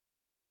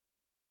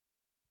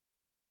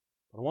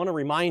 But I want to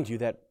remind you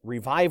that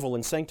revival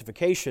and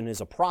sanctification is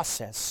a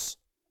process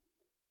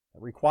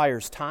that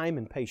requires time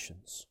and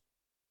patience.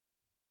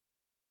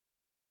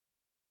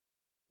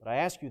 But I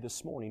ask you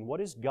this morning, what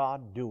is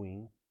God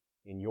doing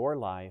in your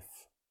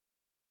life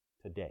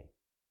today?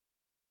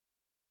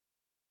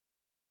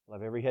 We'll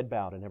have every head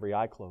bowed and every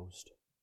eye closed.